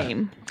playing a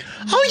game?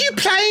 Oh, you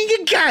playing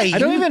a game? I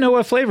don't even know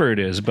what flavor it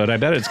is, but I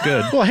bet it's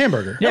good. Well,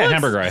 hamburger. Yeah,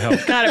 hamburger, I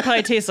hope. God, it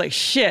probably tastes like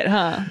shit,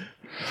 huh?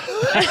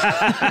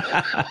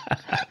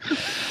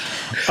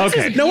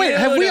 Okay. No, wait.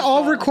 Have we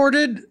all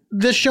recorded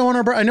this show on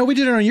our birthday? I know we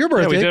did it on your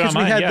birthday because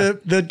we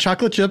had the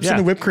chocolate chips and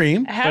the whipped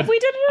cream. Have we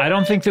done it? I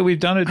don't think that we've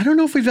done it. I don't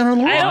know if we've done it on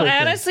Laura's birthday.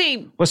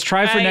 Honestly, let's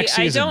try for next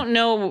season. I don't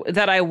know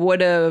that I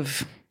would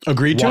have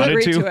agreed to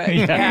it.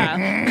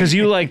 Yeah. Because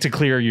you like to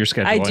clear your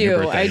schedule. I on do. your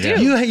birthday, I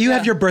do. You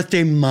have your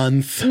birthday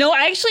month. No,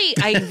 actually,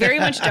 I very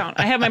much don't.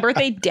 I have my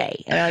birthday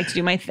day, and I like to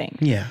do my thing.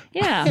 Yeah.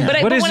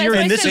 Yeah. What is your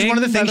And this is one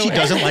of the things she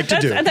doesn't like to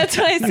do. That's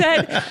what I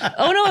said.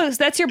 Oh no,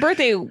 that's your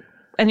birthday.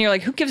 And you're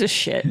like, who gives a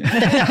shit?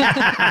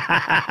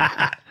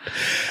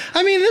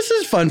 I mean, this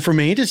is fun for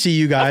me to see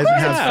you guys and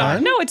have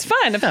fun. No, it's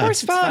fun. Of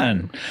course it's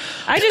fun.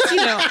 I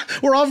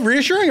just, we're all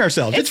reassuring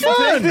ourselves. It's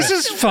fun. This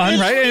is fun,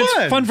 right? And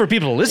it's fun for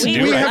people to listen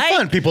to. We have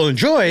fun. People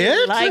enjoy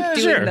it. Like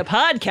doing the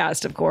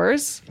podcast, of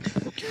course.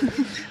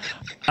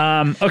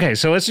 Okay,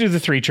 so let's do the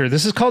three-cheer.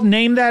 This is called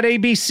Name That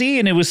ABC,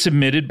 and it was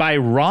submitted by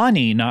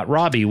Ronnie, not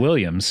Robbie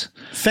Williams.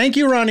 Thank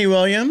you, Ronnie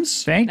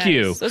Williams. Thank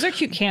you. Those are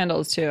cute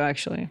candles, too,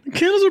 actually.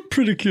 Candles are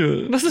pretty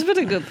cute. This is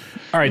pretty good.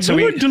 All right, so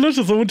They're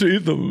delicious. I want to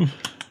eat them.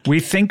 We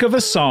think of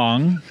a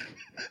song.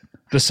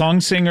 The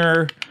song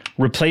singer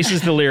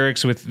replaces the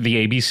lyrics with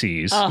the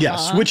ABCs.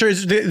 Yes, which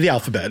is the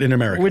alphabet in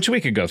America. Which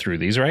we could go through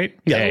these, right?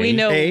 Yeah, we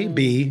know A,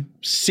 B,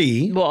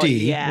 C, Well,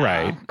 D, yeah,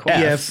 right. of course.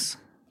 F,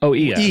 Oh,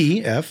 E, F.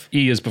 E, F.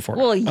 E is before.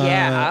 Well,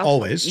 yeah.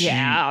 Always.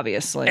 Yeah,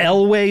 obviously.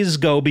 Always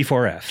go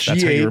before F.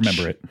 That's how you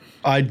remember it.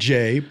 I,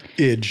 J,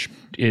 Idge.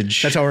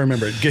 Idge. That's how I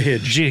remember it.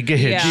 Gahidge.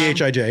 Gahidge. Yeah.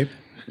 G-H-I-J.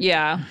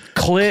 Yeah.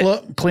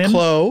 Clim.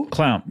 Clo.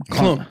 Clown.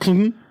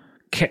 Clum.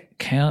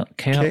 Kale.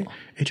 H-I-J-K.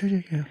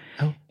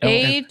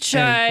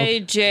 H-I-J.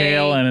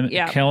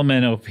 Yeah.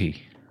 Kelmenop.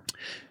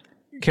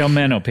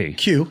 Kelmenop.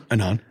 Q.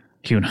 Anon.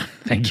 QAnon.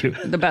 Thank you.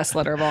 The best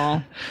letter of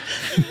all.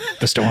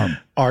 The storm.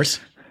 Arse.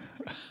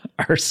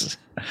 Arse.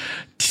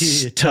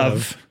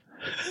 Tov.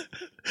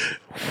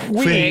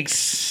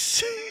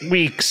 Weeks.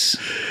 Weeks.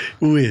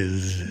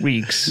 Whiz.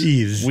 Weeks.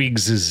 Ease.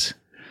 Weekses.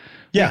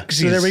 Yeah,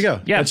 so there we go.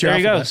 Yeah, that's your there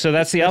you alphabet. go. So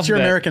that's the That's alphabet. your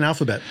American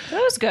alphabet. That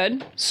was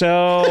good.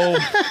 So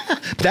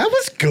That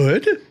was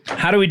good.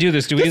 how do we do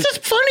this? Do we This is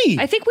funny.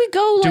 I think we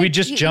go like... do we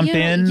just jump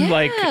in and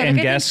I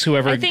guess think-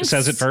 whoever I think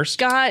says it first?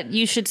 Scott,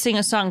 you should sing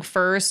a song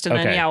first, and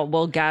Okay. then,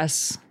 we'll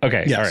guess.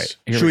 Okay. Yes. All right.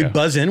 Here Should we go.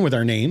 buzz in with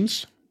our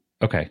names?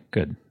 Okay,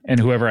 good. And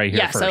whoever I hear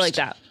Yes, first. I like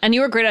that. And you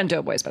were great on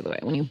Doughboys, by the way,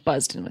 when you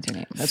buzzed in with your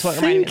name. That's what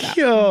reminded me of Thank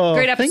that. you.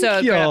 Great episode,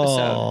 Thank great you.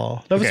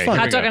 episode. That was Okay, fun. here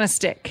Hot we dog go. on a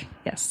stick.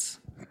 Yes.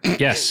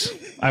 Yes.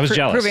 I was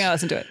jealous. Proving I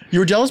listened to it. You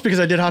were jealous because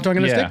I did hot dog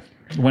on a Yeah.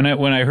 stick? When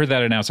I heard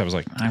that announced, I was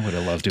like, I would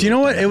have loved to. Do you know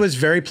what? It was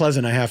very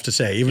pleasant, I have to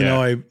say, even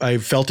though I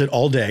felt it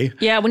all day.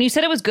 Yeah, when you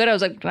said it was good, I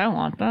was like, I don't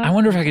want that. I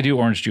wonder if I could do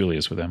Orange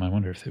Julius with them. I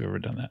wonder if they've ever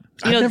done that.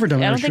 I've never done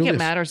I don't Orange think Julius. it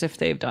matters if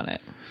they've done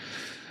it.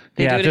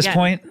 They Yeah, do at it this again.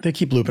 point, They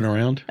keep looping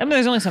around. I mean,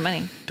 there's only so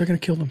many. They're going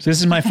to kill them. this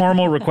is my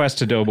formal request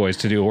to Doughboys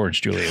to do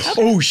Orange Julius.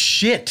 Oh,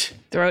 shit.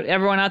 Throw it,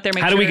 everyone out there.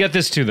 Make How sure do we get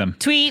this to them?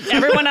 Tweet.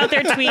 Everyone out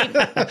there, tweet.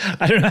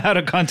 I don't know how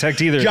to contact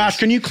either. Josh,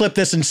 can you clip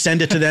this and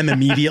send it to them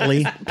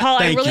immediately? Paul,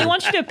 Thank I really you.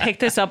 want you to pick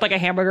this up like a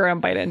hamburger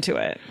and bite into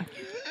it.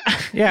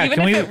 Yeah,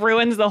 Even if it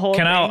ruins the whole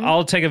thing.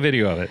 I'll take a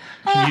video of it.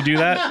 Can you do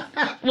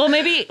that? Well,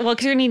 maybe. Well,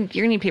 because you're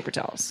gonna need paper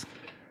towels.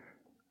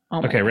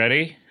 Oh my Okay, God.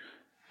 ready?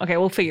 Okay,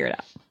 we'll figure it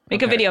out.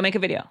 Make a video. Make a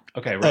video.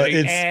 Okay, ready?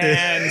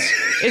 it's-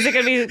 Is it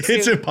gonna be?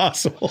 It's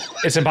impossible.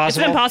 It's It's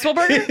impossible. an Impossible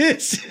Burger.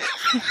 It's.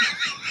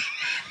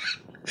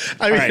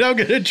 I mean, right. I'm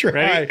going to try.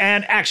 Ready?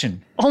 And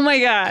action. Oh my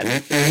God.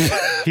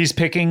 He's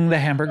picking the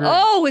hamburger.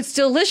 Oh, it's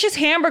delicious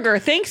hamburger.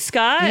 Thanks,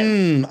 Scott.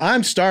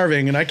 I'm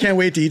starving and I can't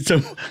wait to eat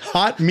some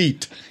hot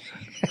meat.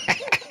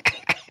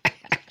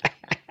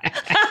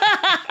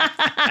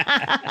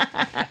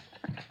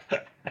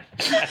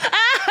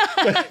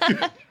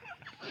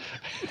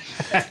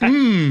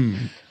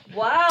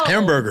 Wow.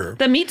 Hamburger.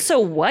 The meat's so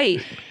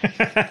white.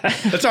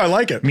 That's how I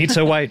like it. Meat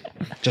so white,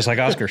 just like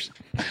Oscars.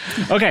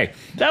 Okay,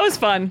 That was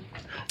fun.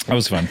 that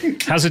was fun.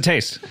 How's it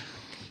taste?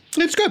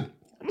 It's good.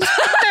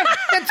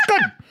 It's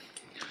good.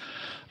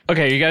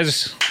 Okay, you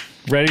guys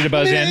ready to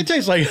buzz I mean, in? it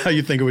tastes like how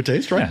you think it would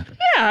taste, right?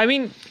 Yeah, I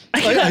mean,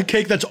 Like a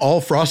cake that's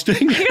all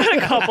frosting. got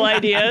a couple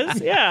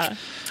ideas. Yeah.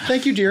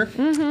 Thank you, dear.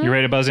 You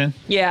ready to buzz in?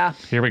 Yeah.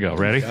 Here we go.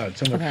 Ready? God,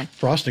 it's like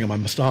frosting on my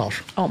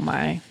mustache. Oh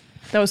my.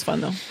 That was fun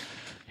though.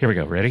 Here we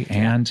go. Ready?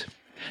 And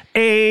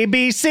A,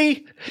 B,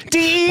 C, D,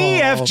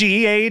 E, F,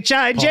 G, H,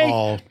 I, J.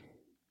 Paul.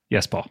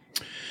 Yes, Paul.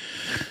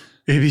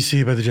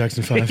 ABC by the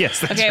Jackson 5. Yes,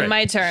 that's Okay, right.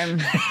 my turn.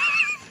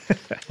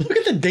 Look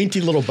at the dainty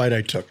little bite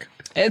I took.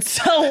 It's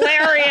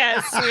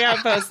hilarious. We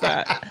gotta post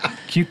that.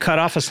 Can you cut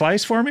off a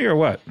slice for me or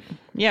what?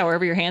 Yeah,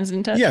 wherever your hands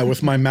didn't touch. Yeah,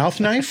 with my mouth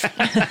knife.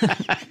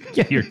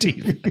 Yeah, your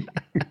teeth.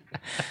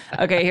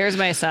 Okay, here's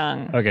my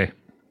song. Okay.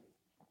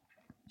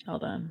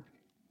 Hold on.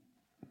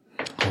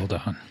 Hold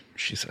on,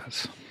 she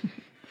says.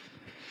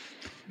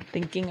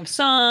 Thinking of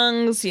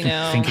songs, you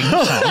know. Thinking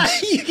of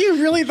songs.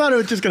 You really thought it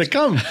was just going to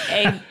come.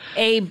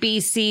 A B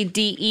C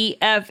D E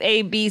F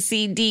A B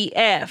C D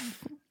F.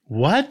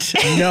 What?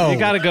 No. You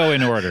got to go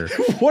in order.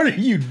 What are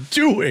you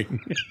doing?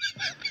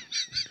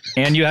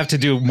 And you have to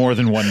do more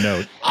than one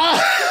note.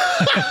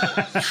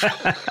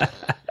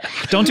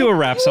 Don't do a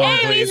rap song, A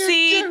B please.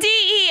 C D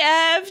E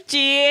F G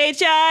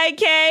H I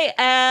K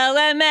L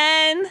M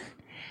N.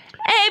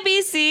 A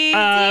B C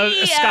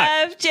D E Scott.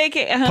 F J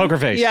K. Poker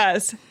face.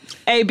 Yes.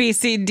 A B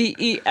C D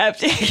E F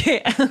J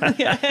K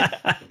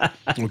L.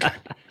 Okay.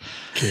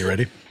 Okay,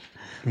 ready?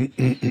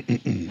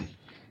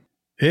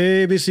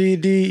 A, B, C,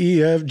 D,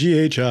 E, F, G,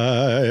 H,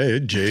 I,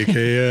 J,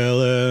 K,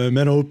 L, M,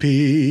 N, O,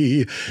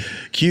 P,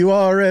 Q,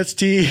 R, S,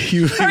 T,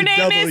 U, V, Her name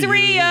W, is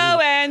Rio,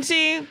 and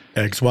she...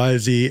 X, Y,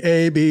 Z,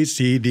 A, B,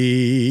 C,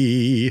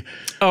 D.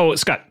 Oh,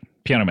 Scott,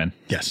 Piano Man.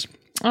 Yes.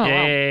 Oh, wow.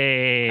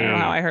 Yay. I don't know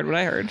how I heard what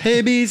I heard.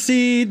 A, B,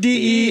 C,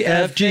 D, E,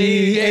 F,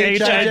 G,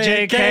 H, I,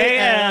 J, K,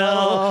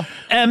 L,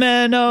 M,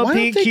 N, O,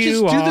 P,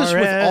 Q, R, S. Why don't they just do this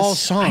with all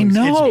songs? I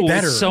know. It's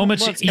better. It's so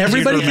much easier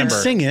Everybody to can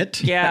remember. sing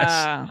it.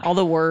 Yeah, all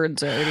the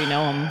words, I already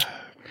know them.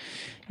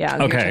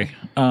 Yeah. Okay.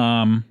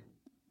 All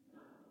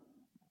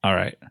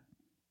right.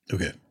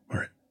 Okay. All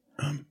right.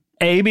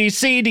 A, B,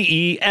 C, D,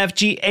 E, F,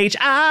 G, H,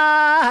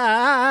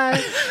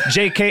 I,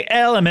 J, K,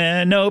 L, M,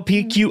 N, O,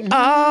 P, Q,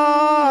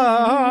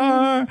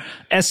 R,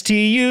 S,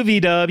 T, U, V,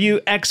 W,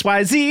 X,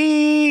 Y,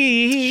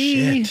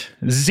 Z, Shit.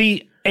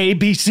 Z, A,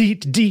 B, C,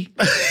 D,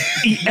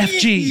 E, F,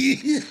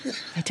 G.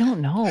 I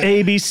don't know.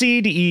 A, B,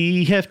 C, D,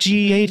 E, F,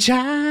 G, H,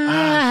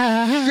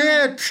 I.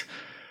 Shit.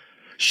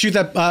 Shoot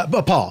that,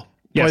 Paul.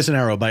 Yes. Poison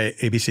Arrow by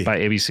ABC. By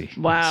ABC.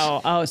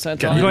 Wow. Oh, so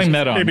it's I'm all going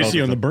meta on both ABC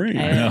of on the them. brain.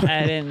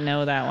 I didn't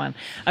know that one.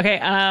 Okay.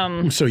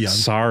 I'm so young.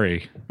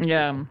 Sorry.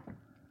 Yeah.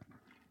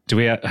 Do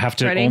we have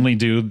to Ready? only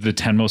do the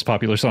 10 most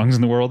popular songs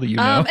in the world that you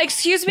know?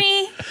 Excuse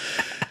me.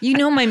 You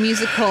know my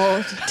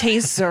musical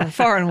tastes are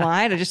far and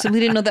wide. I just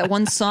simply didn't know that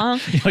one song.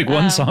 Like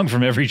one song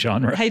from every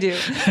genre. I do.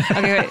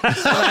 Okay, wait.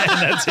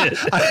 That's it.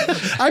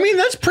 I mean,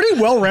 that's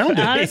pretty well rounded.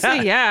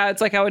 Honestly, yeah.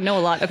 It's like I would know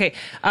a lot. Okay.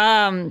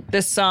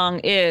 This song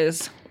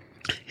is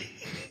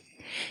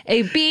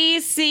A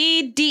B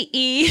C D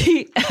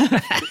E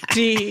F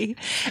G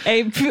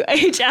A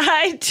H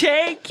I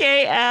J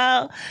K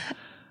L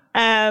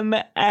M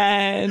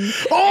N.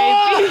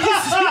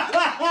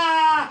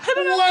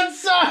 What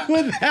song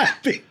would that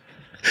be?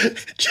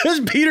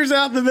 Just peters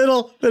out in the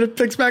middle, then it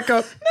picks back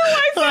up. No,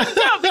 I fucked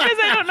up because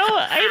I don't know.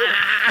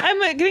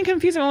 I'm getting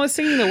confused. I'm almost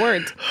singing the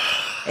words.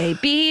 A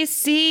B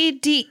C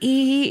D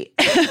E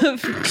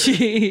F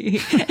G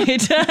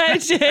H I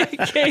J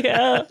K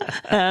L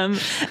M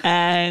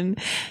N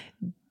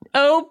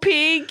O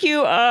P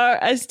Q R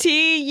S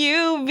T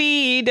U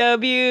V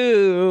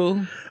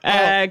W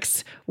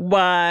X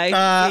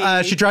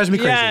Y. She drives me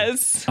crazy.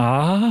 Yes. Oh.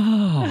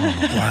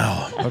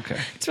 Wow. Okay.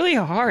 It's really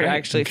hard,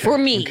 actually, for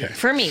me. Okay.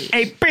 For me.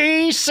 A,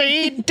 B,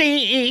 C, D,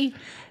 E,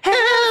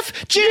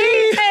 F, G,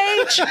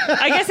 H.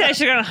 I guess I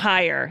should have gone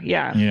higher.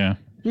 Yeah. Yeah.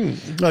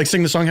 Like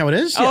sing the song how it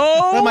is? Yeah,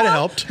 Oh, that might have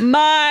helped.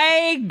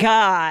 My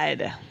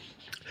God.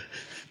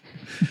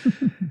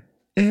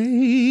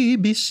 A,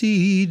 B,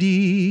 C,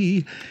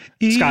 D,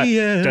 E, Scott,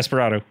 F.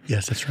 Desperado.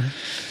 Yes, that's right.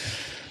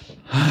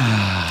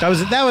 That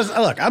was,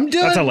 look, I'm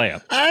doing. That's a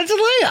layup. That's a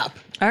layup.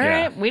 All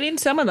Yeah. right. We need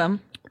some of them.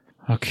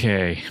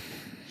 Okay.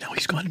 No,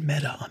 he's gone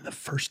meta on the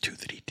first two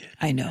that he did.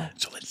 I know.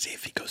 So let's see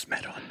if he goes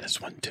meta on this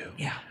one too.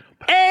 Yeah.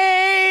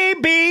 A,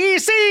 B,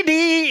 C, D,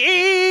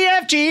 E,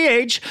 F, G,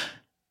 H,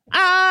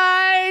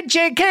 I,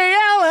 J, K,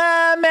 L,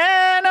 M,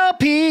 N, O,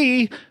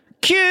 P,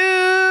 Q,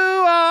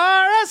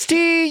 R, S,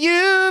 T,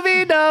 U,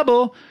 V,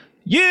 W,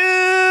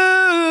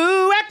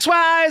 X,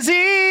 Y,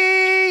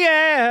 Z,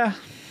 yeah.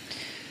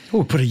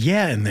 Oh, put a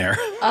yeah in there.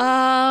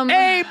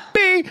 A,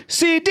 B,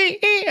 C, D,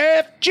 E,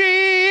 F, G,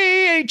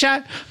 H,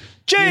 I,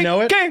 J, You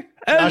know it? K,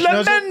 Josh L,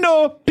 knows M, it? N,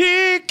 O,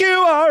 P, Q,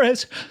 R,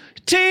 S,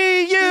 T,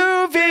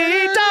 U,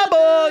 V,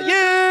 W,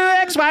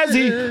 X, Y,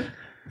 Z,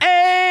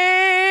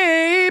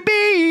 A,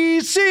 B,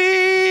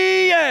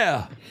 C,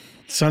 yeah.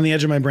 It's on the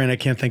edge of my brain. I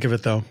can't think of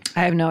it though.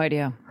 I have no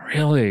idea.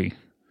 Really?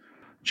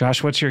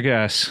 Josh, what's your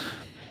guess?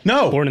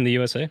 No. Born in the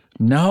USA.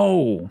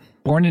 No.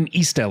 Born in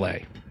East LA.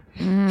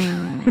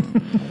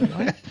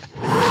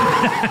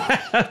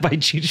 By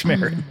Cheech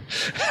Marin.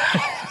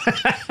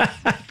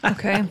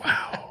 Okay.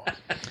 Wow.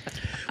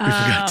 We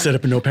forgot to set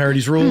up a no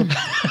parodies rule.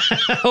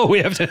 Oh,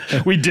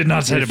 we did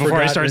not set it before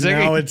I started singing.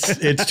 Now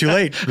it's too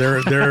late.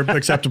 They're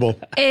acceptable.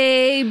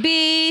 A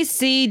B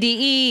C D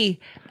E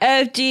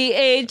F G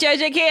H I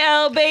J K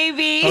L,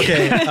 baby.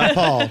 Okay,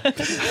 Paul.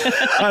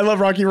 I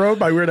Love Rocky Road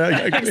by Weird Al.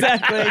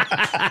 Exactly.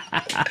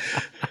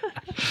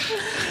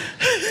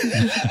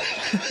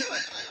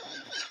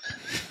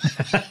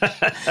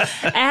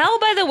 Al,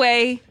 by the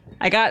way,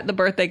 I got the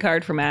birthday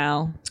card from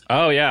Al.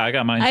 Oh, yeah, I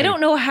got mine. I too.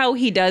 don't know how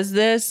he does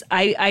this.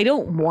 I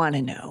don't want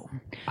to know.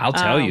 I'll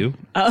tell you.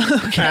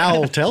 Okay.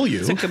 I'll tell you.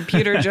 It's a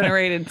computer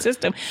generated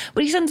system.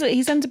 But he sends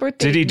a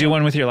birthday. Did he do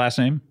one with your last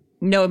name?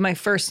 No, with my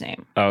first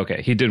name. Oh,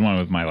 okay. He did one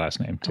with my last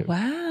name, too.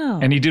 Wow.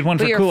 And he did one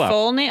But for your Kulop.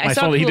 full name? I My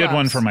saw full, he did Kulop's.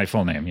 one for my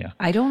full name, yeah.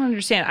 I don't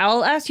understand.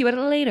 I'll ask you about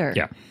it later.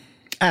 Yeah.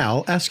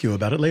 I'll ask you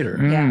about it later.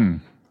 Yeah.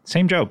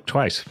 Same joke,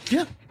 twice.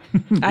 Yeah.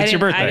 It's your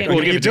birthday. We'll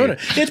We'll give keep it to doing you.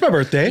 it. It's my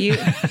birthday. You,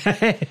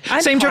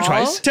 I'm Same joke Paul.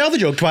 twice. Tell the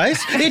joke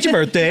twice. It's your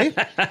birthday.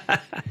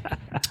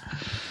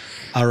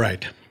 All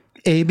right.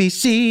 A, B,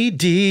 C,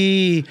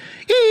 D,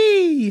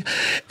 E,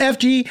 F,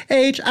 G,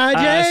 H, I, J,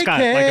 K. Scott,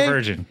 like a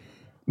virgin.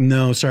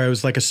 No, sorry. I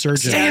was like a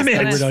surgeon. Damn it.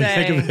 Like we're done.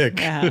 Say, Think of it.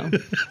 Yeah.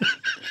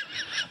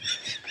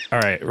 All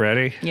right,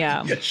 ready?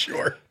 Yeah. Yeah,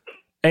 sure.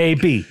 A,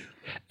 B,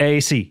 A,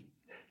 C.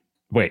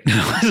 Wait,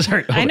 no,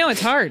 sorry. I know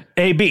it's hard.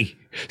 A, B,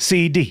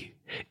 C, D,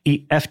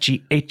 E F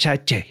G H I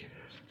J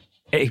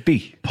A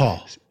B.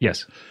 Paul.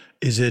 Yes.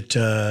 Is it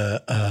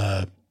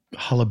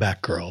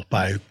Hollaback Girl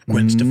by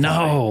Gwen Stefani?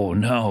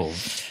 No.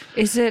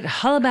 Is it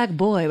Hollaback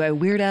Boy by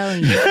Weird Al?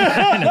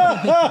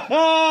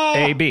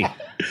 A B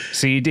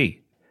C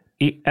D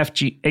E F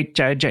G H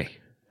I J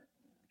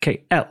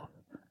K L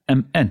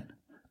M N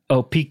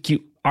O P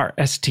Q R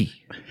S T.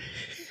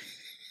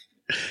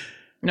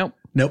 Nope.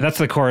 That's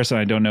the chorus, and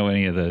I don't know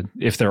any of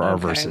if there are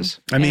verses.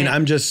 I mean,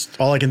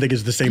 all I can think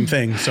is the same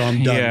thing, so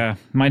I'm done. Yeah.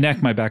 My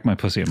neck, my back, my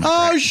pussy, and my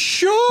Oh, crack.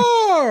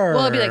 sure.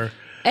 Well, it'd be like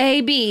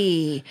A,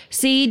 B,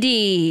 C,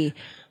 D.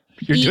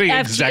 You're doing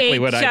exactly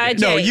what I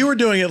did. No, you were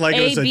doing it like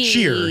it was a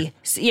cheer.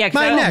 Yeah,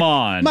 My neck, Come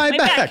on. my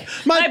back,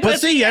 my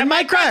pussy, and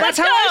my crack. That's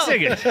how I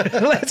sing it.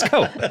 Let's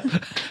go.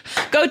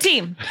 Go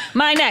team.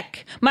 My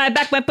neck, my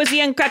back, my pussy,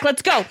 and crack.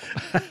 Let's go.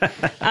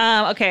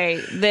 Okay,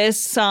 this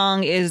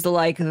song is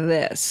like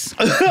this.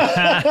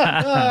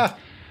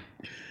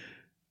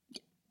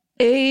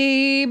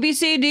 A, B,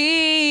 C,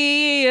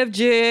 D, E, F,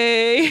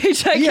 J,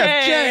 H, I,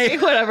 K,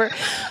 whatever.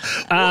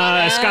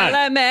 Scott,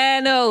 I'm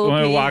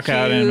want to walk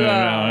out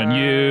and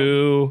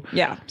you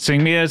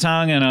sing me a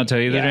song and I'll tell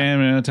you the name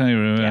and I'll tell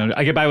you.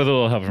 I get by with a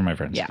little help from my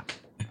friends. Yeah.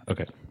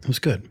 Okay. That was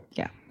good.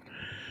 Yeah.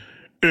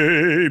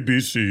 A, B,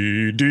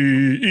 C, D,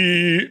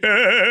 E,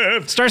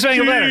 F. Star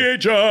Spangled Banner. G,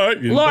 H, I.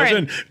 Lauren.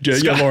 Lauren.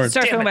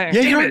 Star Spangled Banner.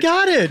 Yeah, you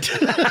got it.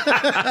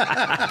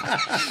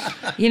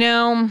 You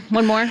know,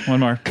 one more.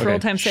 For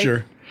old time's sake.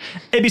 Sure.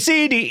 A, B,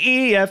 C, D,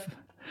 E, F,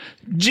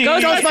 G.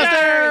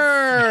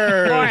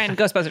 Ghostbusters! Lauren,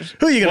 Ghostbusters.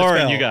 Who are you going to Lauren,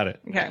 spell? you got it.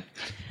 Okay.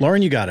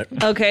 Lauren, you got it.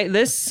 Okay,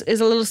 this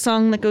is a little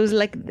song that goes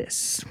like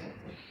this.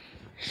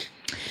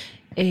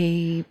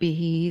 A,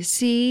 B,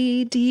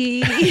 C,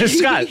 D.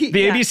 Scott, the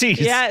ABCs.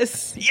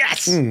 Yes.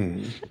 Yes.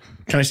 Can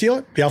I steal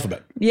it? The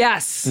alphabet.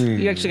 Yes.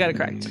 You actually got it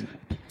correct.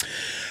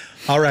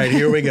 All right,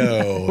 here we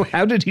go.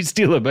 How did he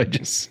steal it by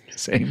just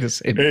saying the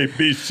same? A,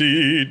 B,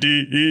 C,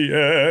 D, E,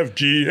 F,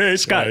 G,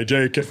 H, I,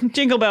 J, K.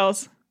 Jingle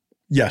bells.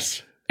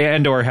 Yes.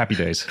 And or Happy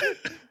Days.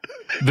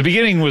 The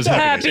beginning was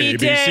Happy A,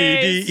 B,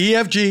 C, D, E,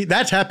 F, G.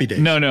 That's Happy Days.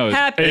 No.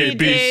 Happy A,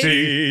 B,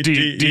 C,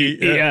 D, D,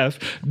 E, F.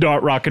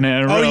 Not rocking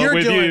and roll you're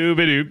with doing- you.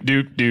 Ba-doop,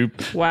 doop,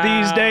 doop. Wow.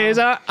 These days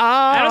are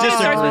I don't think it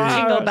starts with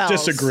Jingle Bells.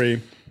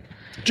 Disagree.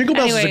 Jingle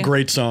Bells is Anyway, a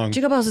great song.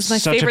 Jingle bells is my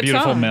Such a favorite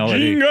beautiful song.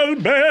 melody. Jingle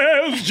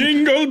bells,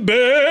 jingle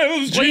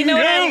bells, Well, you know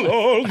jingle what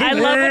all the I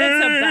love what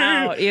it's way.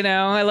 about, you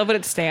know? I love what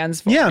it stands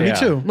for. Yeah, me Yeah.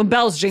 too. When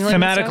bells jingling.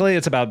 and stuff. Thematically,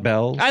 it's about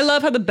bells. I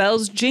love how the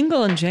bells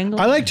jingle and jingle.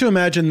 I like to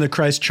imagine the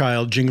Christ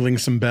child jingling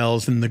some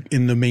bells in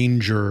the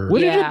manger.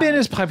 Would it Yeah. have been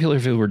as popular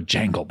if it were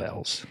Jangle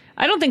Bells?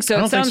 I don't think so. I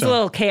It don't think sounds so. a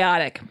little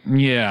chaotic.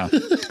 Yeah. All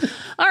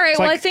right,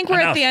 well, like, I think we're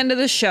at enough. the end of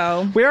the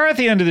show We are at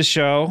the end of the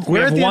show. We We're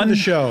have at the end of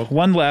the show.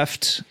 One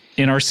left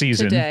in our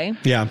season. today.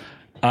 Yeah.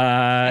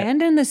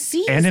 And in the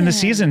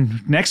season.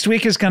 Next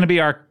week is going to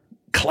be our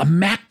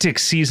climactic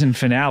season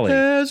finale.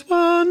 There's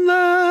one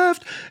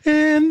left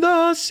in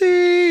the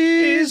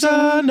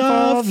season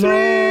of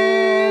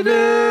freedom.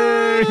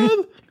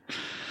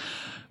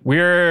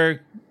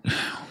 We're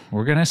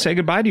going to say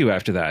goodbye to you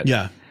after that.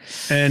 Yeah.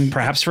 And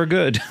Perhaps for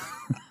good.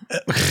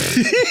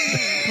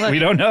 We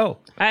don't know.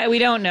 We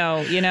don't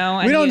know, you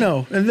know? we don't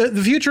know. And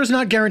the future is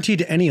not guaranteed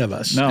to any of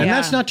us. No. And Yeah.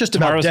 that's not just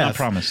Tomorrow's about not death.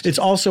 promised. It's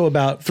also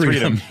about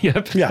freedom.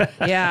 Yep. Yeah.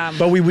 Yeah.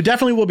 But we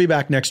definitely will be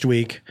back next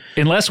week.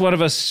 Unless one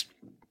of us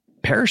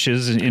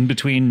perishes in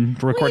between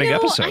recording You know,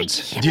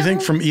 episodes. Do you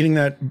think from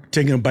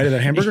taking a bite of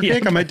that hamburger Yeah.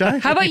 cake, I might die?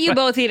 How about you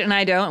both eat it and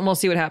I don't, and we'll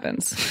see what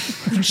happens.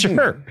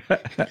 Sure.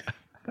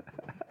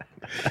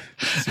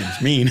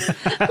 Seems mean.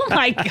 Oh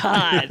my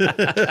God.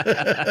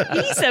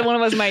 He said one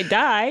of us might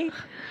die.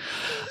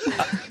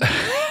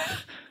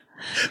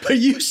 But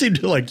you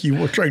seemed like you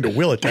were trying to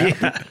will it down.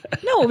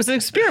 No, it was an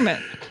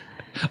experiment.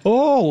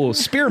 Oh,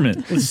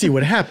 spearmint. Let's see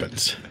what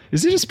happens.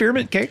 Is it a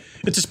spearmint cake?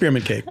 It's a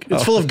spearmint cake.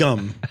 It's full of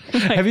gum.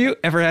 Have you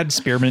ever had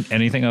spearmint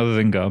anything other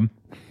than gum?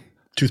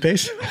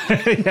 Toothpaste?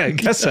 Yeah, I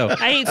guess so.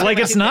 I eat Like,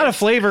 it's not a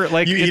flavor.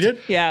 Like, You eat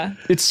it? Yeah.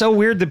 It's so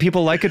weird that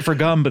people like it for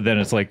gum, but then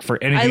it's like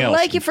for anything I else.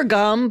 like it for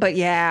gum, but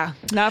yeah,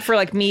 not for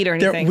like meat or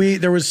anything.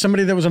 There was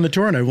somebody that was on the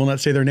tour, and I will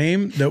not say their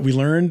name, that we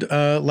learned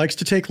likes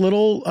to take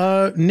little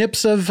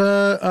nips of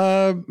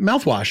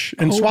mouthwash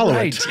and swallow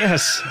right. it.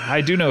 Yes, I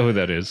do know who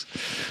that is.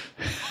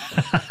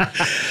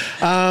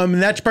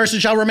 That person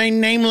shall remain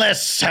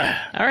nameless.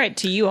 All right,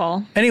 to you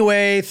all.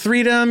 Anyway,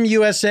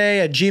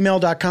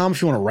 freedomusa@gmail.com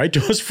if you want to write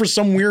to us for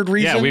some weird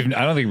reason. Yeah,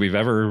 I don't think we've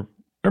ever,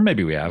 or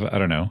maybe we have. I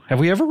don't know. Have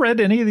we ever read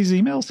any of these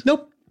emails?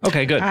 Nope.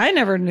 Okay, good. I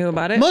never knew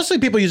about it. Mostly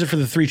people use it for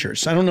the three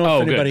cheers. I don't know if Oh,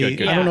 good, anybody.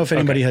 good. I don't know if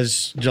anybody Okay.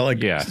 has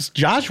like. Yeah.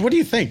 Josh, what do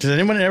you think? Has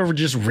anyone ever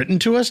just written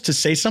to us to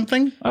say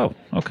something? Oh,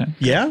 okay.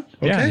 Yeah. Okay.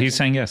 Yeah, he's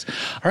saying yes.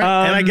 All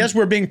right. And I guess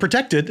we're being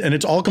protected, and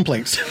it's all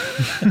complaints.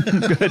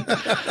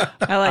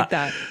 I like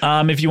that.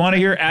 If you want to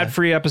hear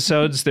ad-free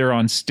episodes, they're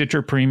on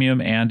Stitcher Premium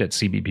and at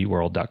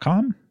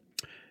cbpworld.com.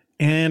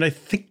 And I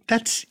think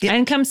that's it.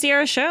 And come see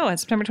our show on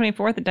September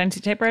 24th at Dynasty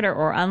Typewriter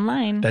or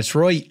online. That's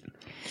right.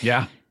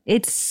 Yeah.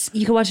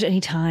 You can watch it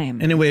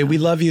anytime. Anyway, we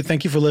love you.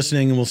 Thank you for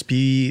listening, and we'll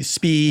speed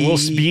We'll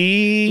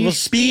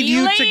speed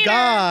you later. to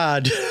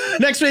God.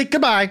 Next week.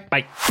 Goodbye.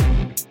 Bye.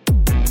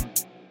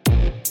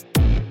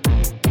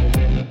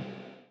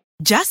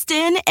 Just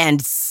in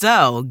and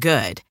so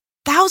good.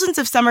 Thousands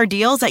of summer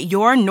deals at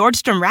your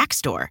Nordstrom Rack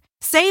store.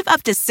 Save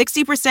up to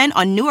 60%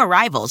 on new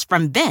arrivals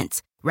from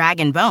Vince, Rag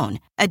 & Bone,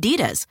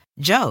 Adidas,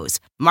 Joe's,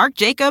 Marc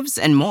Jacobs,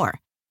 and more.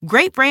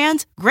 Great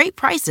brands, great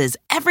prices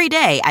every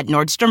day at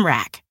Nordstrom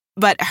Rack.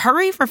 But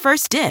hurry for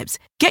first dibs.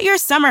 Get your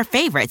summer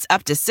favorites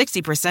up to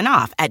 60%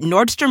 off at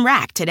Nordstrom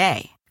Rack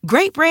today.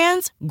 Great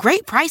brands,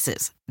 great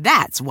prices.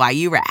 That's why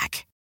you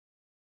rack.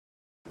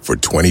 For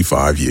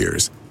 25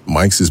 years,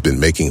 Mike's has been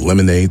making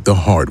lemonade the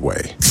hard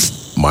way.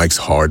 Mike's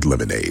Hard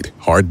Lemonade.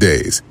 Hard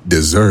days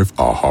deserve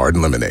a hard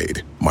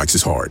lemonade. Mike's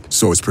is hard,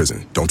 so is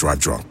prison. Don't drive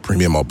drunk.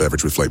 Premium malt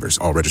beverage with flavors.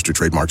 All registered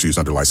trademarks used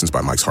under license by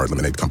Mike's Hard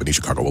Lemonade Company,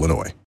 Chicago,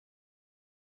 Illinois.